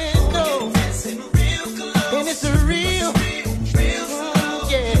find it. No. Dancing real close. And it's a real, Real slow.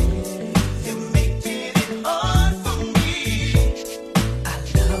 yeah. You're making it hard for me. I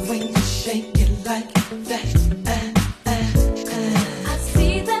love when you shake it like that. I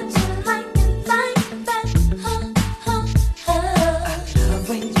see that you like it like that. I love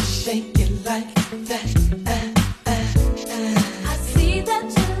when you shake it like that. I see that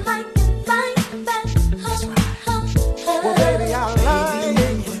you like it like that. Well, baby, I like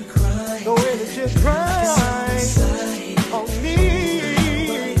it. The way that you cry on me.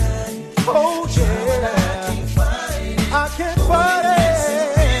 Oh, yeah. I can't fight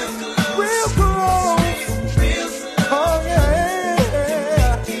it. Real close. Oh, yeah.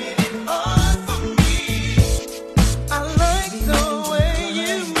 I like the way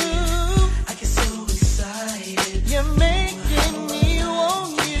you move. I get so excited. You're making me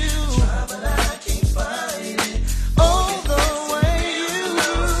want you. But I can't find it. Oh, the way you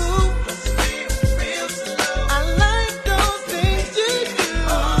move. Real slow. I like those things you do.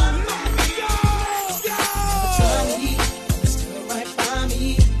 Try me, still right by me.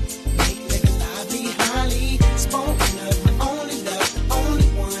 Make a lively, highly spoken of. My only love, the only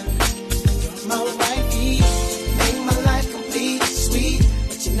one. You're my wifey. Make my life complete, sweet.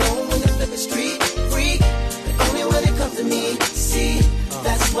 But you know when I flip the street, freak. But only when it comes to me, see.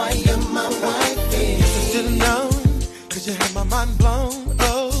 That's why you're my wifey. Should've known, 'cause you had my mind blown.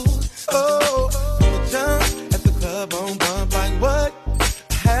 Oh, oh, you jump at the club on bump like what?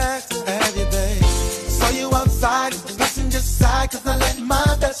 I had to have you, babe. Saw you outside, passenger side, 'cause I let my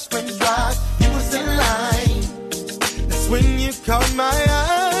best friend drive. You was in line. That's when you caught my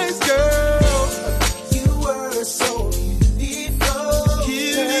eyes, girl. You were so beautiful.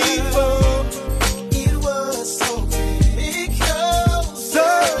 You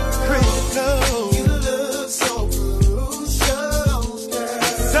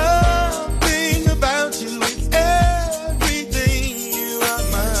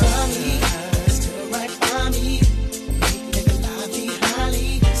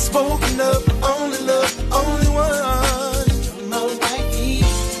spoken of, only love, only one. You're my wifey,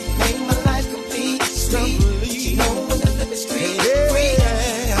 make my life complete, sweet. You know when I flip the street, free.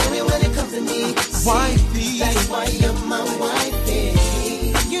 Only when it comes to me, wifey. That's why you're my wifey.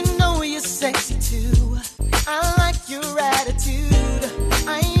 You know you're sexy too. I like your attitude.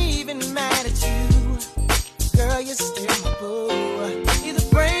 I ain't even mad at you. Girl, you're still my boo. Either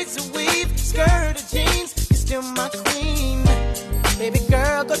braids or weave, skirt or jeans, you're still my queen. Baby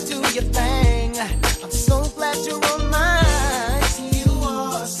girl, go do your thing. I'm so glad you're on my team. You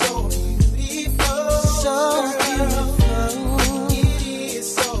are so beautiful, so beautiful. It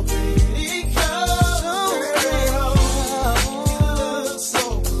is so pretty, girl. So girl, you look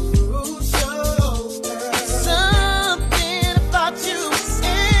so crucial, girl. Something about you is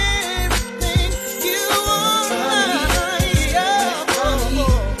everything. You are mine.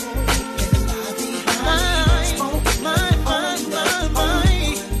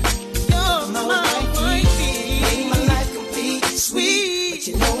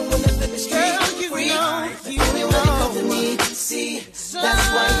 That's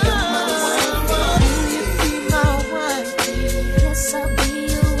why you're my wifey. Yes, I'll be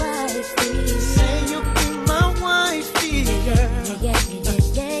your wifey. Say you'll be my wifey, girl. Yeah.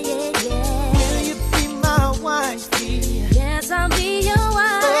 Will you be my wifey? Yes, I'll be your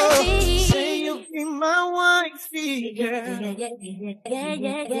wifey. Say you'll be my wifey, girl. Yeah.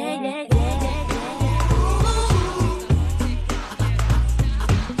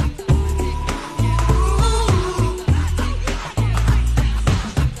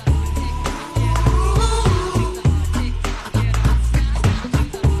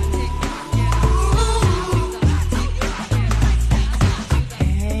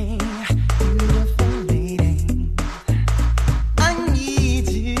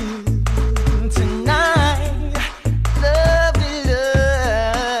 Tonight, love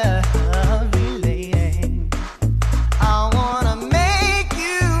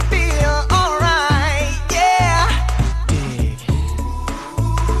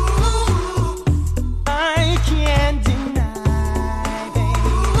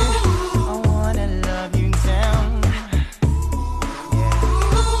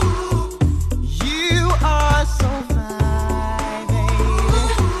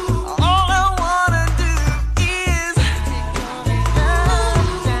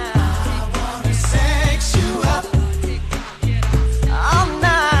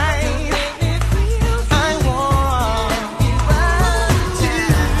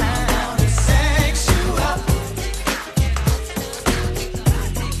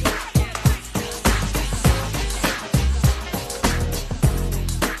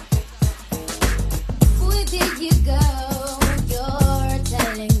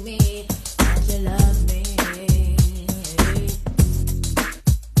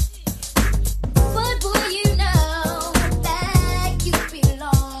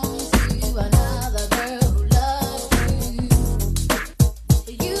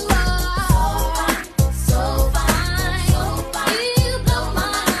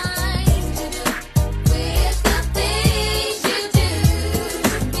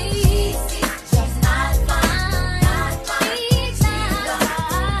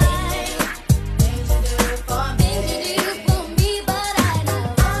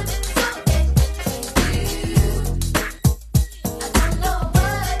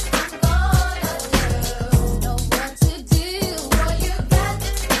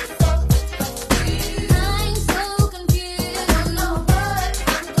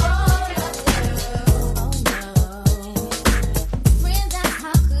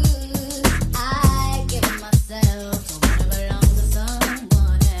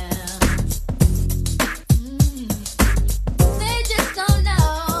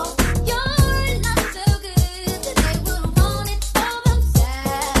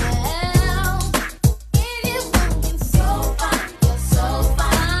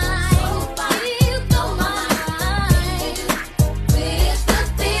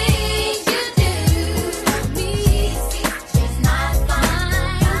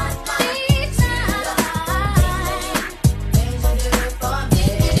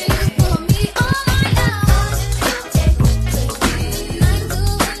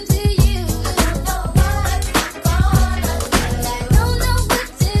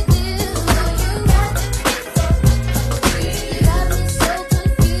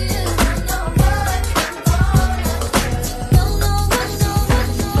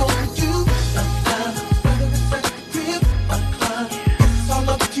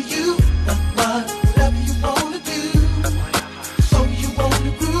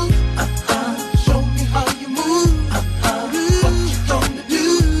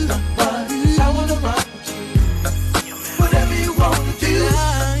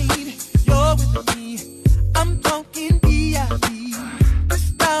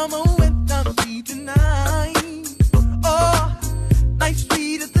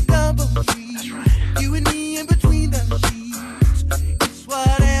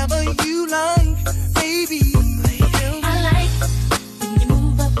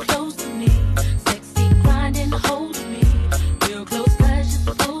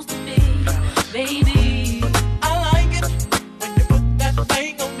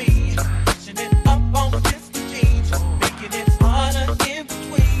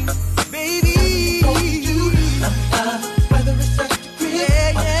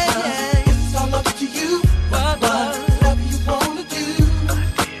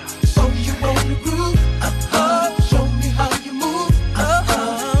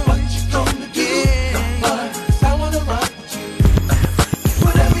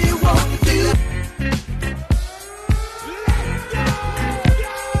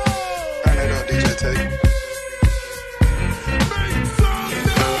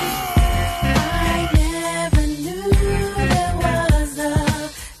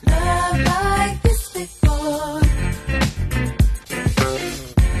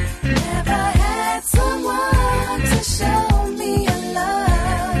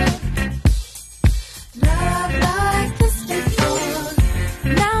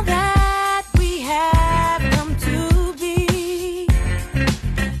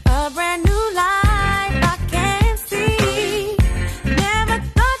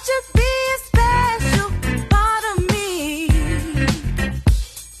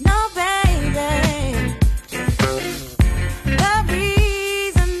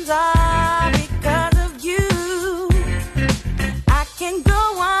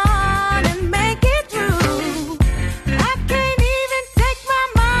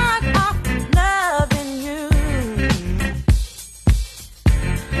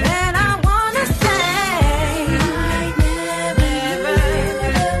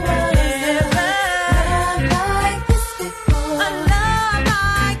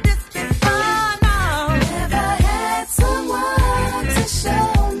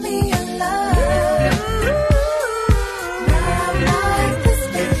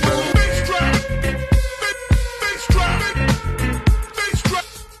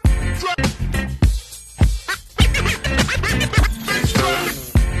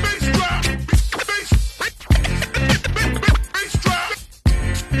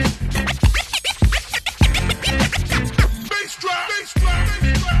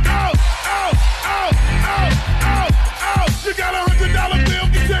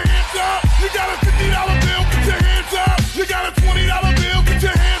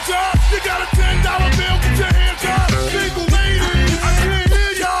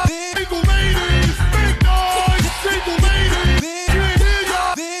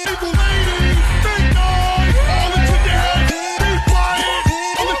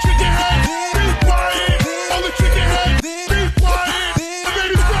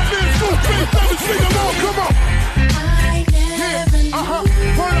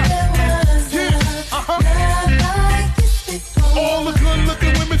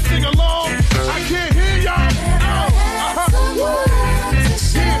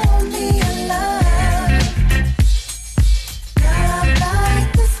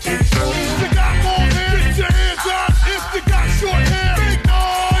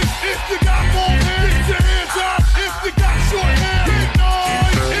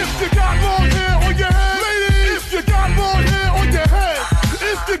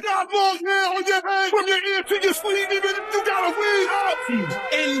You gotta weed up.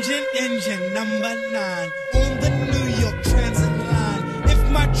 Engine number 9 on the New York Transit line. If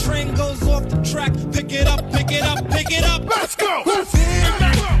my train goes off the track, pick it up, pick it up, pick it up. Let's go. Who's there?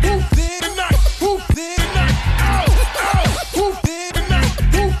 Who's there? Who's there? Who's there?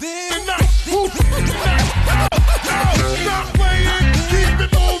 Who's there? Stop playing, keep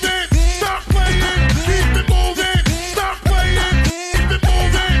it moving. Stop playing, keep it moving. Stop playing, keep it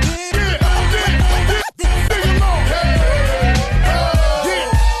moving. Yeah, sing along. Hey, oh, yeah,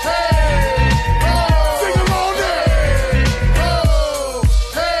 hey, oh, sing along there. Oh,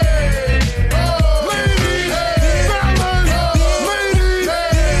 hey, oh, ladies, fellas, ladies,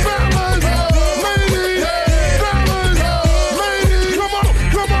 fellas, ladies, fellas, ladies. Come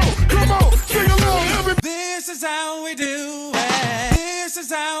on, sing along, everybody. This is how we do it. This is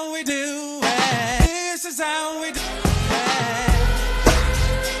how we do it. This is how we do it.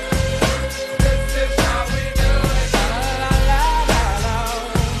 This is how we do it. Sha-la-la-la-la.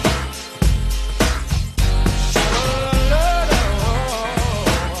 Sha-la-la-la-la.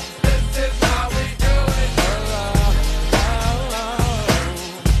 This is how we do it.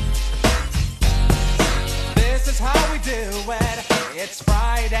 This is how we do it. It's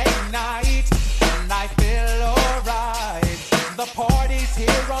Friday night and I feel alright. The party's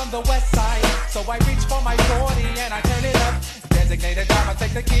here on the west side, so I reach for my 40 and I turn it up. Designated driver,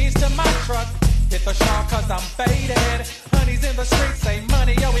 take the keys to my truck. Hit the shop cause I'm faded. Honey's in the streets, say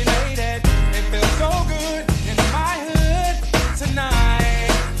money, yo, we made it. It feels so good in my hood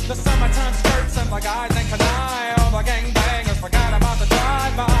tonight. The summertime skirts and the guys ain't canine. All the gangbangers forgot about the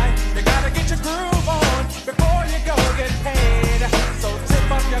drive-by. You gotta get your groove on before you go get paid. So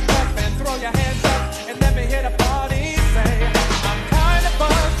tip up your cup and throw your hands up and let me hear the party say, I'm kinda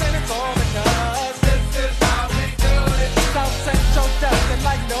buzzed and it's all because this is how we do it. South Central does it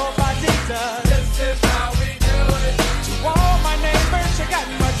like nobody does. This is how we do it. To all my neighbors, you got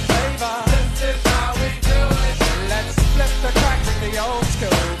much flavor. This is how we do it. Let's flip the crack, bring the old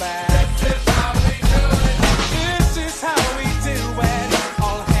school back. This is how we do it.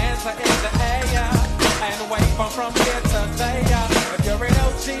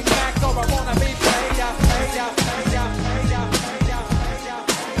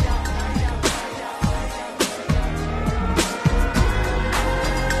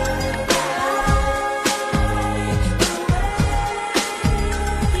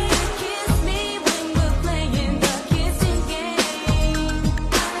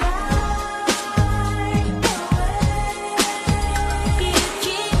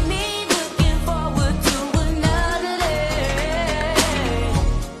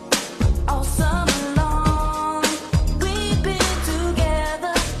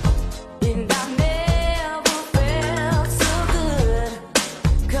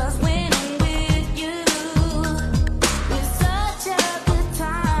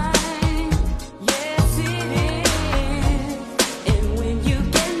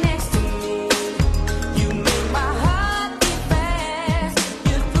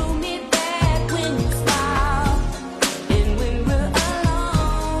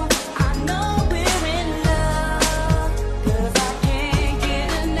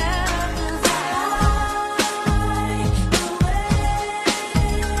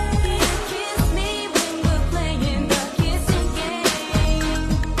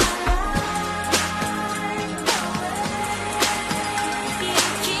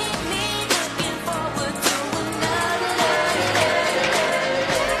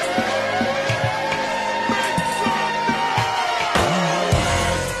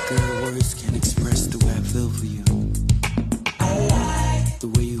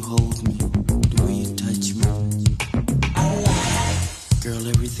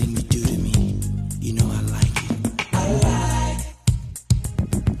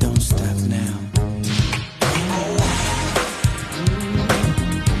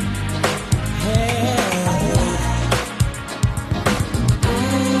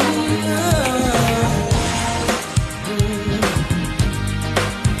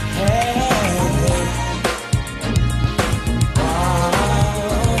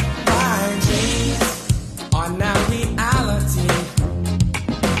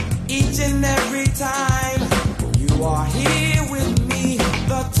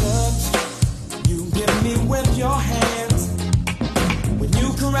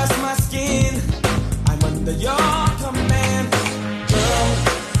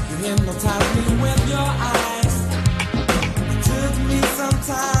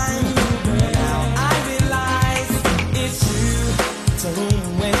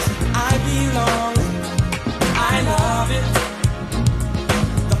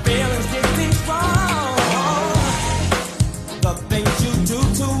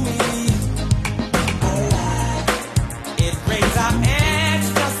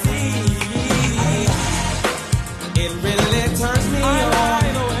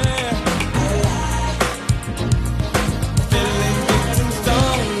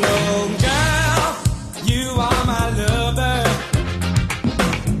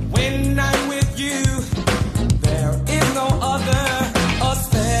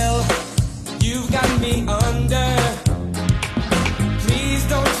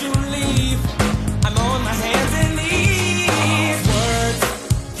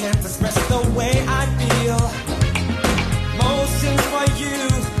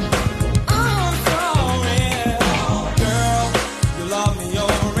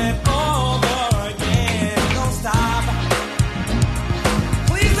 over and over again. Don't stop.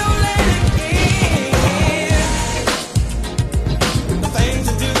 Please don't let it end. The things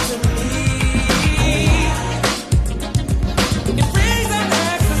you do to me, it brings an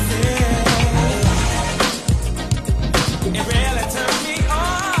ecstasy. It really turns me on.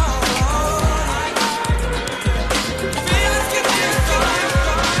 Feelings get me going,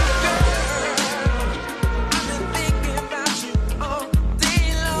 girl. I've been thinking about you all day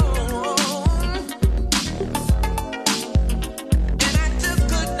long, and I just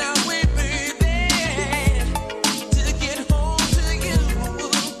could not wait, baby, to get home to you.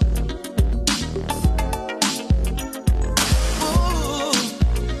 Ooh,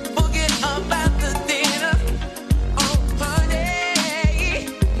 forget about the dinner. Oh, honey,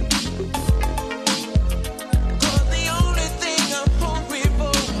 'cause the only thing I'm hungry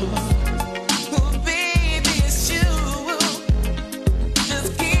for, oh, baby, is you. Just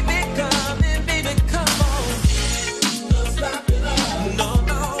keep it coming, baby, come on. Don't stop it all. No,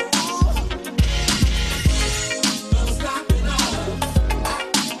 no. Don't stop it all.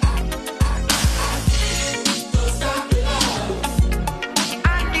 Don't stop it all. I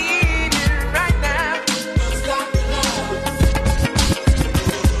need it right now. Don't stop it all.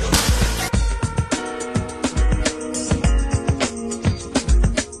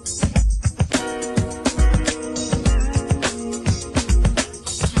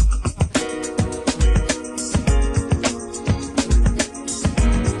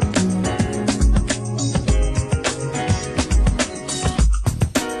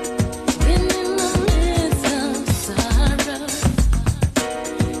 When in the midst of sorrow,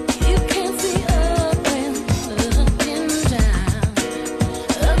 you can see up and looking down.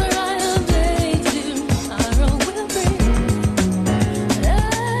 A brighter day tomorrow will bring.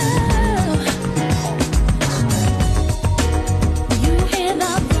 You hear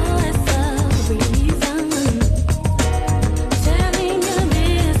the voice of reason telling you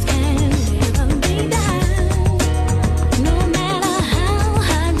this can never be done. No matter how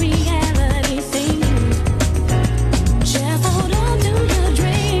hard reality seems, just hold on to your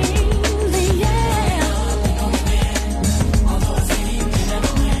dreams, yeah. Although it seems you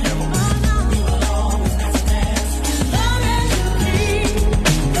never win, you will always have to dance. As long as you keep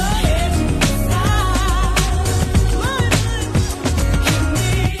your head to the sky,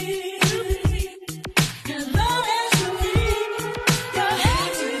 as long as you keep your head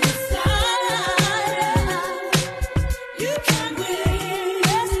to the side, you can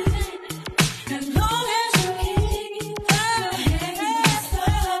win. As long as you keep your head to the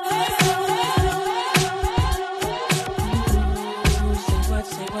side.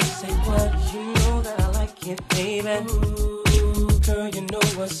 Say what, you know that I like it, baby. Ooh, girl, you know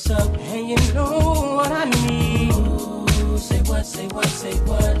what's up, and you know what I need. Ooh, say what,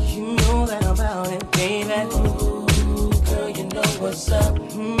 you know that I'm about it, baby. Ooh, girl, you know what's up.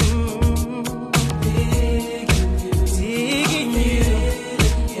 Digging you,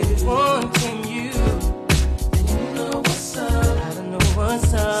 and wanting you. And you know what's up, I don't know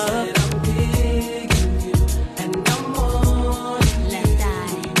what's up. Said I'm digging you, and I'm wanting you. Left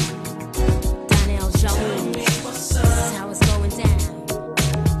eye, Donnell Jones. What's up? This is how it's going down.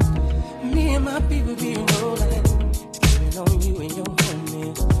 Me and my people be rolling, skipping on you and your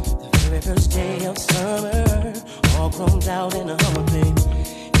homie. The very first day of summer, all grown out in a Hummer, baby.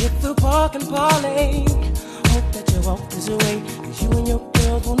 Hit the park and parlay. Hope that you walk this way, 'cause you and your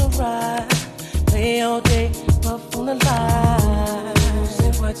girls wanna ride. Play all day, puff on the line.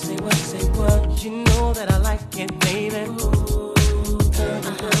 Say what, you know that I like it, baby. Ooh, girl,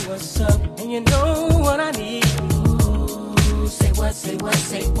 you know what's up, and you know what I need. Ooh, say what,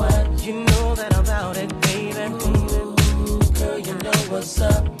 you know that I'm about it, baby. Ooh, girl, you know what's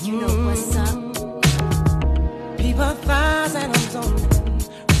up, You know what's up. People thighs and I'm zoning,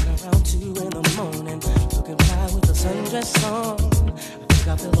 run around 2 in the morning, looking fly with the sundress on. I think I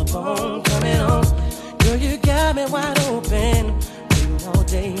feel a bone coming on. Girl, you got me wide open, waiting all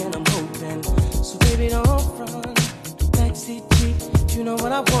day and I'm hoping. So baby, don't front, backseat Jeep, you know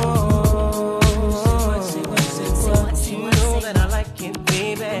what I want. Say what, you know that I like it,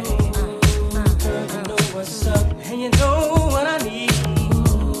 baby. Girl, you know what's up, and you know what I need.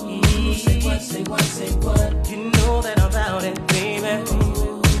 Say what, you know that I'm about it, baby.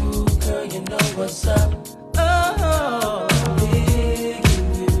 Girl, you know what's up. Oh,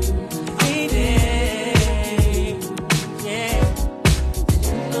 digging you, baby. Yeah,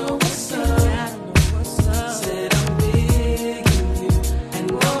 you know what's up. Said I'm digging you and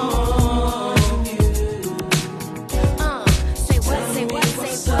want you. Say what.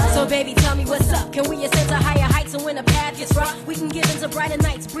 So baby, tell me what's up. Can we ascend to higher heights and when the path gets rough, we can give into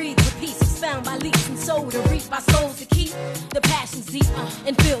beats, breathe with peace. It's found by leaps and soul to reap our souls to keep. The passion's deep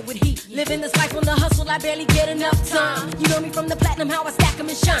and filled with heat. Living this life on the hustle, I barely get enough time. You know me from the platinum, how I stack 'em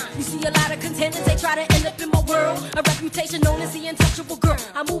and shine. You see a lot of contenders, they try to end up in my world. A reputation known as the untouchable girl.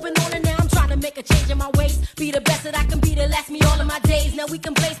 I'm moving on and now I'm trying to make a change in my ways. Be the best that I can be to last me all of my days. Now we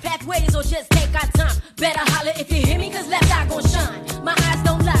can blaze pathways or just take our time. Better holler if you hear me, cause left eye gon' shine. My eyes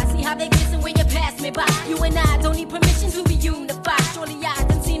don't lie, see how they glisten when you pass me by. You and I don't need permission to be unified. Surely I've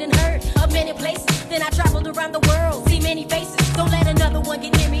been seen and heard of many places. Then I traveled around the world, see many faces. Don't let another one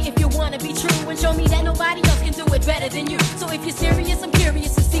get near me if you wanna be true. And show me that nobody else can do it better than you. So if you're serious, I'm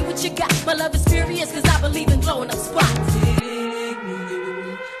curious to see what you got. My love is furious cause I believe in blowing up spots.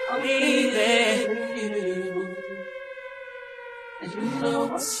 And you know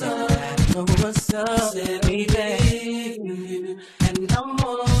what's up, know what's up, every day. And I'm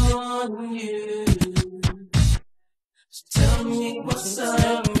on you. So tell me what's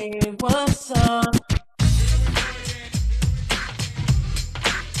up, what's up.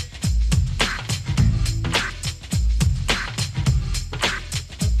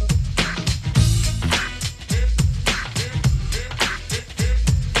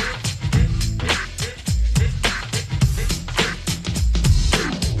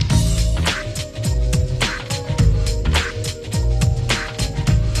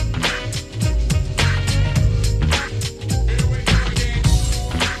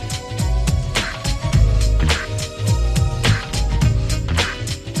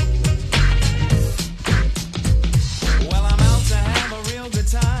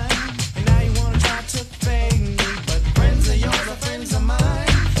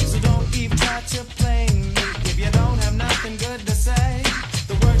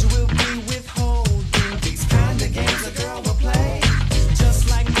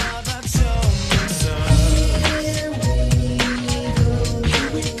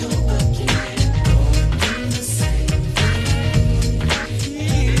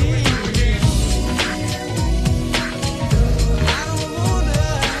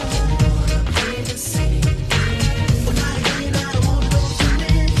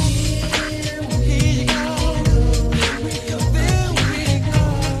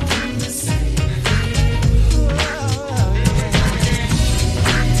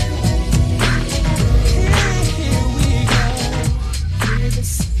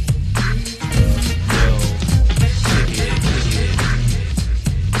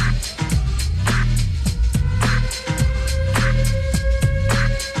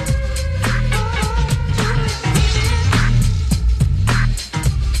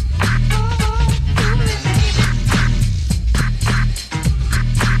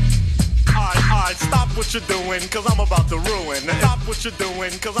 Cause I'm about to ruin. Stop what you're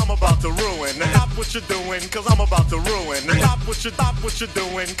doing, cause I'm about to ruin. Stop what you're doing, cause I'm about to ruin. Stop what you're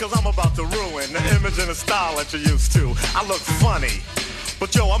doing, cause I'm about to ruin the image and the style that you're used to. I look funny,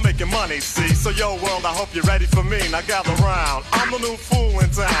 but yo, I'm making money, see? So yo, world, I hope you're ready for me. Now gather round. I'm the new fool in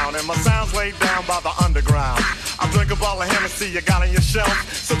town, and my sound's laid down by the underground. I drink a bottle of Hennessy you got on your shelf,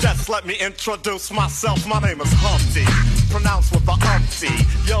 so just let me introduce myself. My name is Humpty, pronounced with the umpty.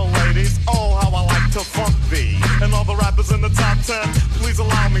 Yo, ladies, oh, how I like to funk thee. And all the rappers in the top 10, please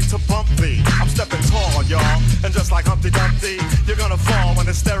allow me to bump thee. I'm stepping tall, y'all, and just like Humpty Dumpty, you're gonna fall when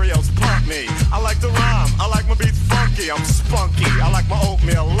the stereos pump me. I like to rhyme, I like my beats funky, I'm spunky. I like my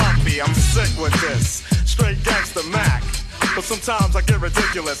oatmeal lumpy, I'm sick with this. Straight gangster Mac. But sometimes I get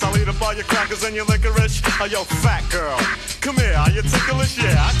ridiculous. I'll eat up all your crackers and your licorice. Oh, yo, fat girl, come here, are you ticklish?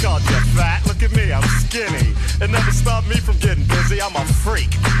 Yeah, I called you fat. Look at me, I'm skinny. It never stopped me from getting busy. I'm a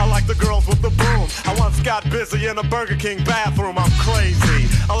freak. I like the girls with the boom. I once got busy in a Burger King bathroom. I'm crazy.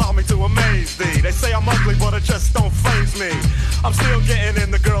 Allow me to amaze thee. They say I'm ugly, but it just don't faze me. I'm still getting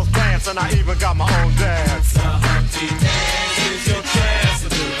in the girls' pants, and I even got my own dance. The Humpty Dance is your chance to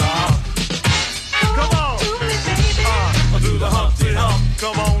do the hump. Come on. Do the Humpty Hump,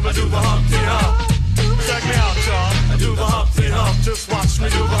 come on, I do the Humpty Hump. Check me out, y'all, I do the Humpty Hump. Just watch me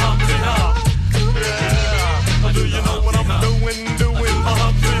do the Humpty Hump. Yeah, do you know what I'm doing the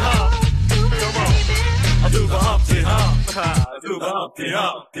Humpty Hump? Come on, I do the Humpty Hump. I do the Humpty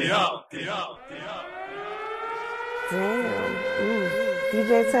Hump, the Hump, the Hump, the Hump. Damn, DJ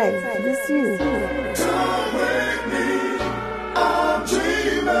Tay, this you. Don't wake me, I'm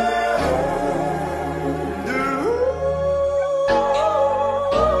dreaming.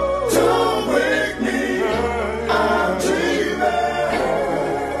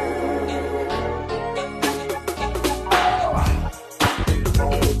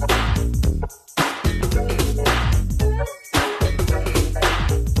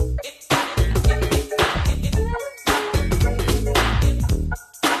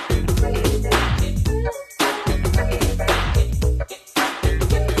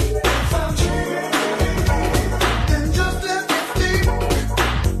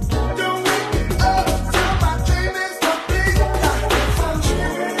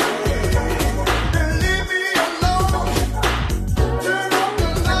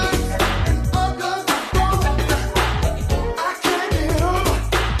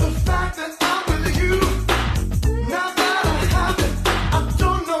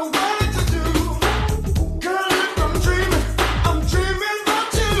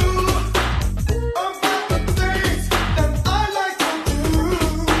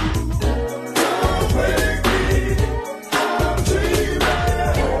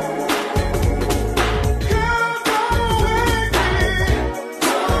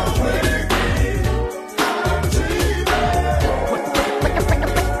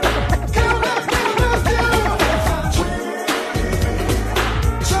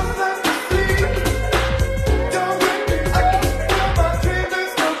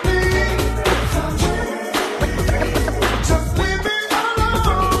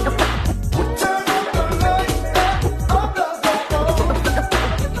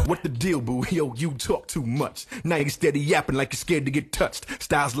 deal, boo? Yo, you talk too much. Now you steady yapping like you're scared to get touched.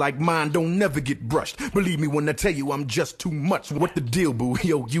 Styles like mine don't never get brushed. Believe me when I tell you I'm just too much. What the deal, boo?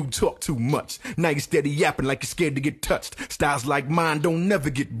 Yo, you talk too much. Now you steady yapping like you're scared to get touched. Styles like mine don't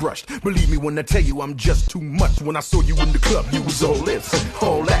never get brushed. Believe me when I tell you I'm just too much. When I saw you in the club, you was all this,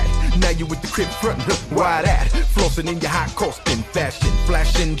 all that. Now you with the crib frontin', why that? Flossing in your high cost in fashion,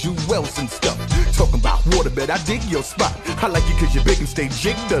 flashing jewels and stuff. Talking about waterbed, I dig your spot. I like you cause you're big and stay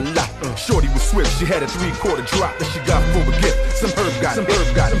jigged a lot. Shorty was swift, she had a 3/4 drop that she got for a gift. Some herb got it,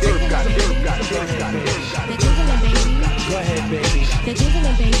 herb got it, herb got it, herb got it, herb got it, herb got it. They're jiggling, baby. Go ahead, baby. They're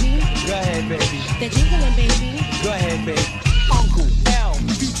jiggling, baby. Go ahead, baby. They're jiggling, baby. Go ahead, baby. Uncle L,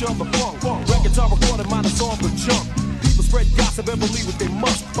 feature of the funk. Red guitar recorded minus all the junk. People spread gossip and believe what they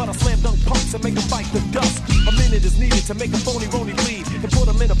must, but I slam dunk punks and make them bite the dust. A minute is needed to make a phony rony bleed and put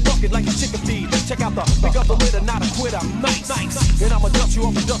them in a bucket like a chicken feed. Check out the pick up the litter, not a quitter. Nice. And I'ma dust you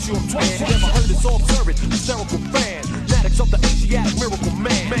off and dust you off twice. You never heard this all servant, hysterical fan. Maddox of the Asiatic miracle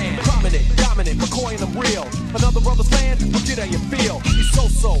man. Prominent, dominant, McCoy and I'm real. Another brother's fan, forget how you feel. He's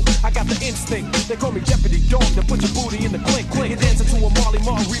so, I got the instinct. They call me Deputy Dog, to put your booty in the clink. You're dancing to a Marley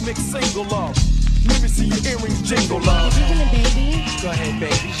Marl remix single love. Let me see your earrings jingle, love. They're jiggling, baby. Go ahead,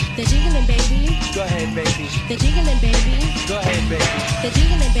 baby. They're jiggling, baby. Go ahead, baby. They're jiggling, baby. Go ahead, baby. They're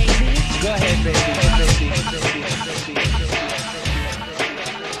jiggling, baby. Go ahead, baby.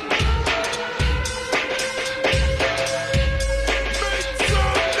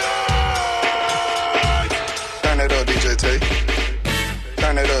 Turn it up, DJ Tay.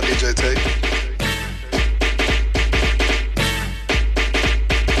 Turn it up, DJ Tay.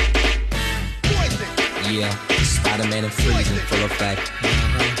 Yeah, Spider-Man and Freeze in full effect.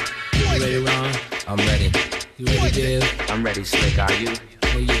 You ready, Ron? I'm ready. You ready, Dale? I'm ready, Slick, are you?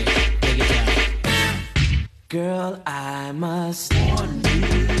 Oh yeah, take it down. Girl, I must warn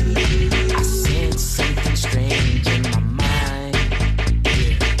you, I sense something strange in my mind.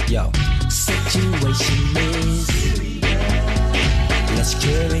 Yo, Situation is serious. Let's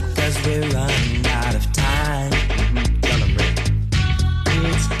cure it cause we're running out of time. tell 'em, Rick.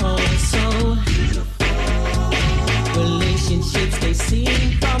 It's all so beautiful. Relationships they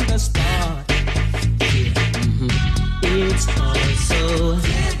seem from the start. It's all so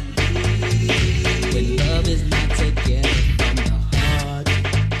when love is not together from the heart.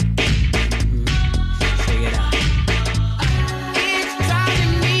 Check it out. It's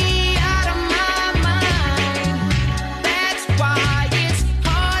driving me out of my mind. That's why it's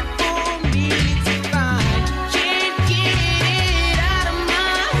hard for me to find. Can't get it out of my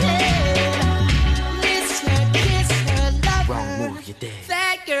head. Miss her, kiss her, love Wrong her. move, you're dead.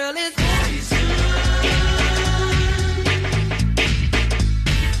 That girl is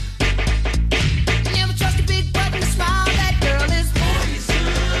never trust a big button smile. That girl is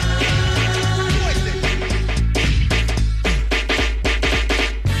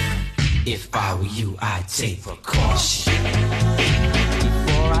If I were you, I'd take precaution.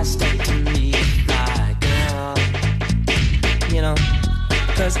 before I step to meet my girl. You know,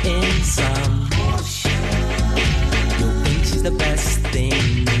 cause in some you'll think she's the best thing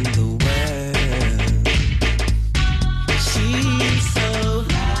in the world. She's so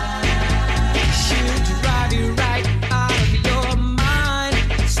she'll drive you right out of your mind,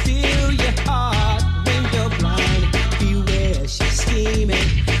 steal your heart when you're blind. Beware, she's scheming.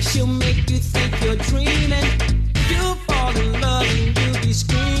 She'll make you think you're dreaming. You'll fall in love and you'll be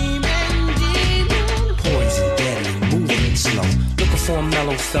screaming, demon. Poison, deadly, moving slow. Looking for a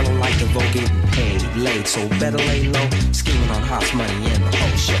mellow fellow like the vote getting paid. Laid, so better lay low. Scheming on house money and the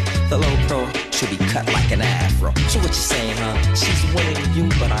whole show. The low pro should be cut like an afro. So what you saying, huh? She's winning to you,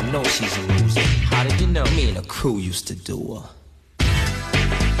 but I know she's a loser. How did you know? Me and the crew used to do her.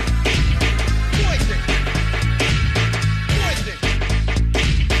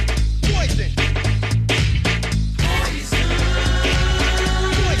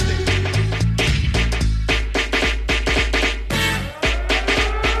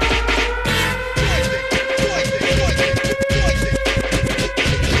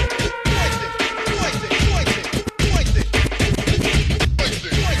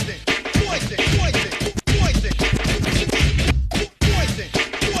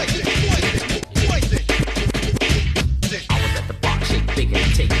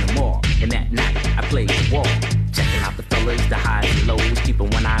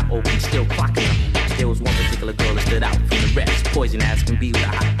 Poison ass can be with a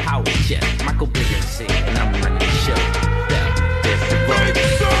high power chef. Michael Biggins said, and I'm running the show. Well, there's the road.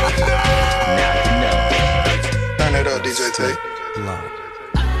 Now you know. Turn it up, DJ Tay.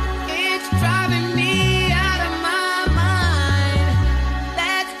 It's driving me out of my mind.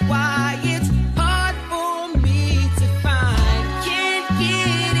 That's why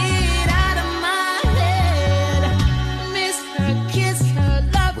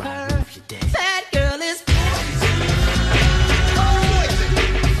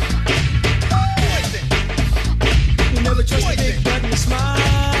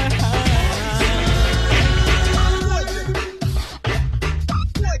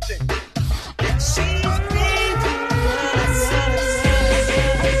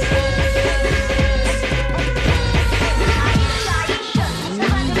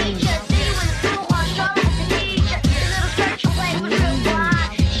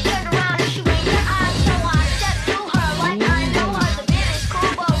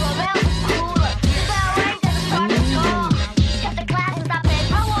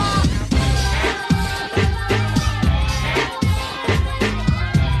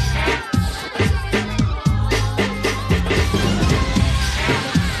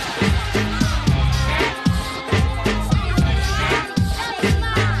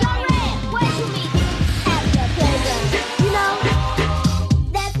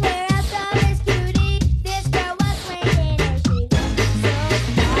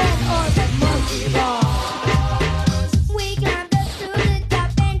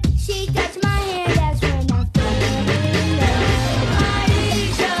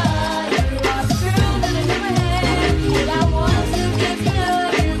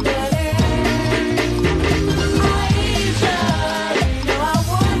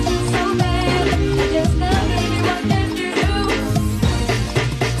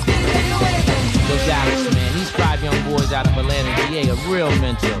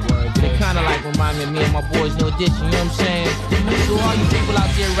culture. They kinda like remind me of me and my boys New Edition, you know what I'm saying? So all you people out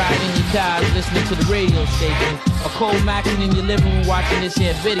there riding in your cars, listening to the radio station, or cold macking in your living room watching this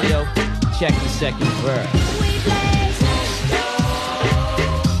here video, check the second verse.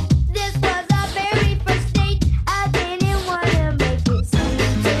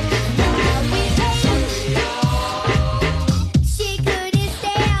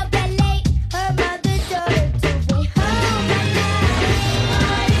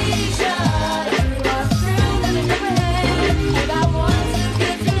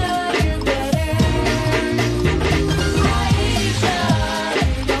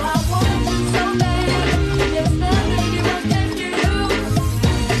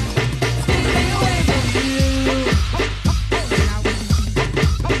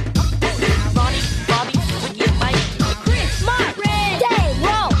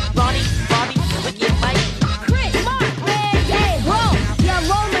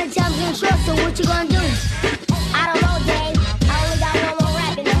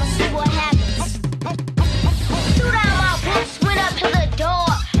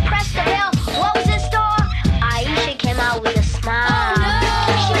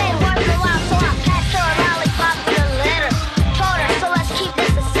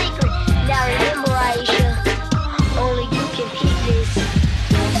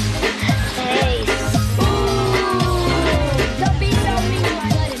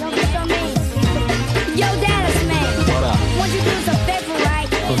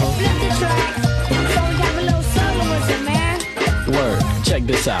 Check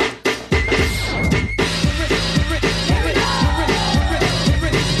this out.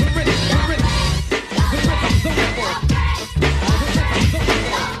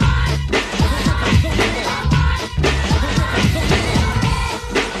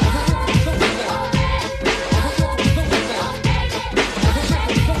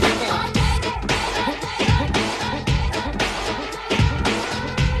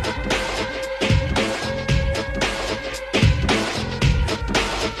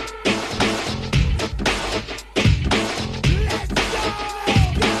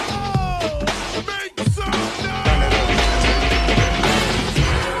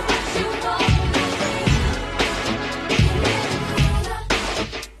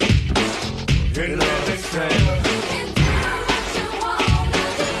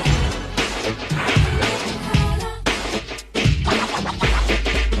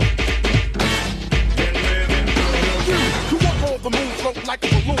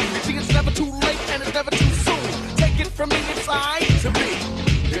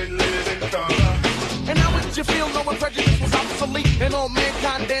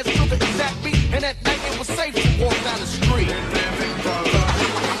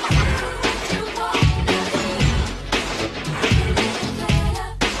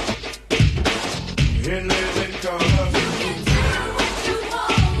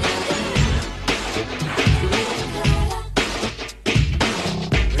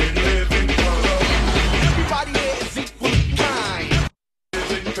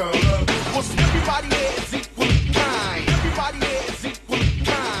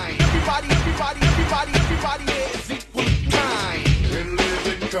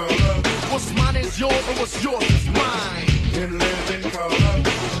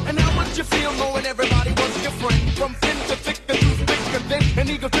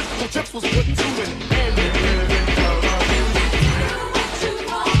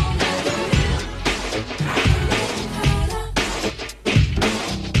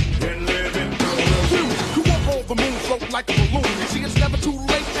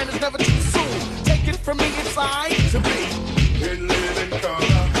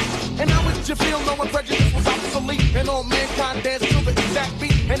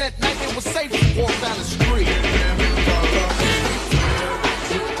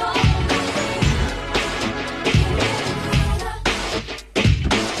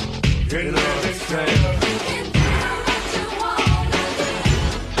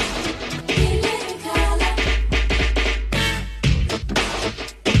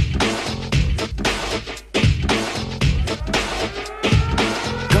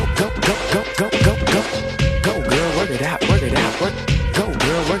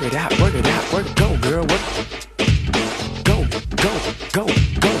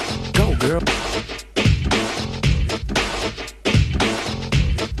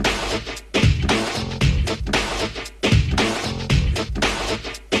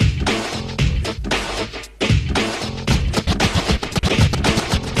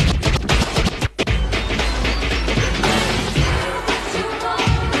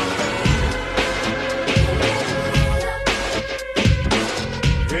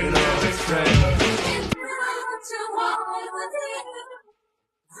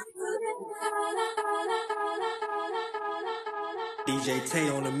 DJ TAE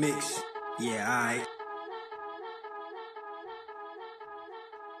on the mix. Yeah, alright.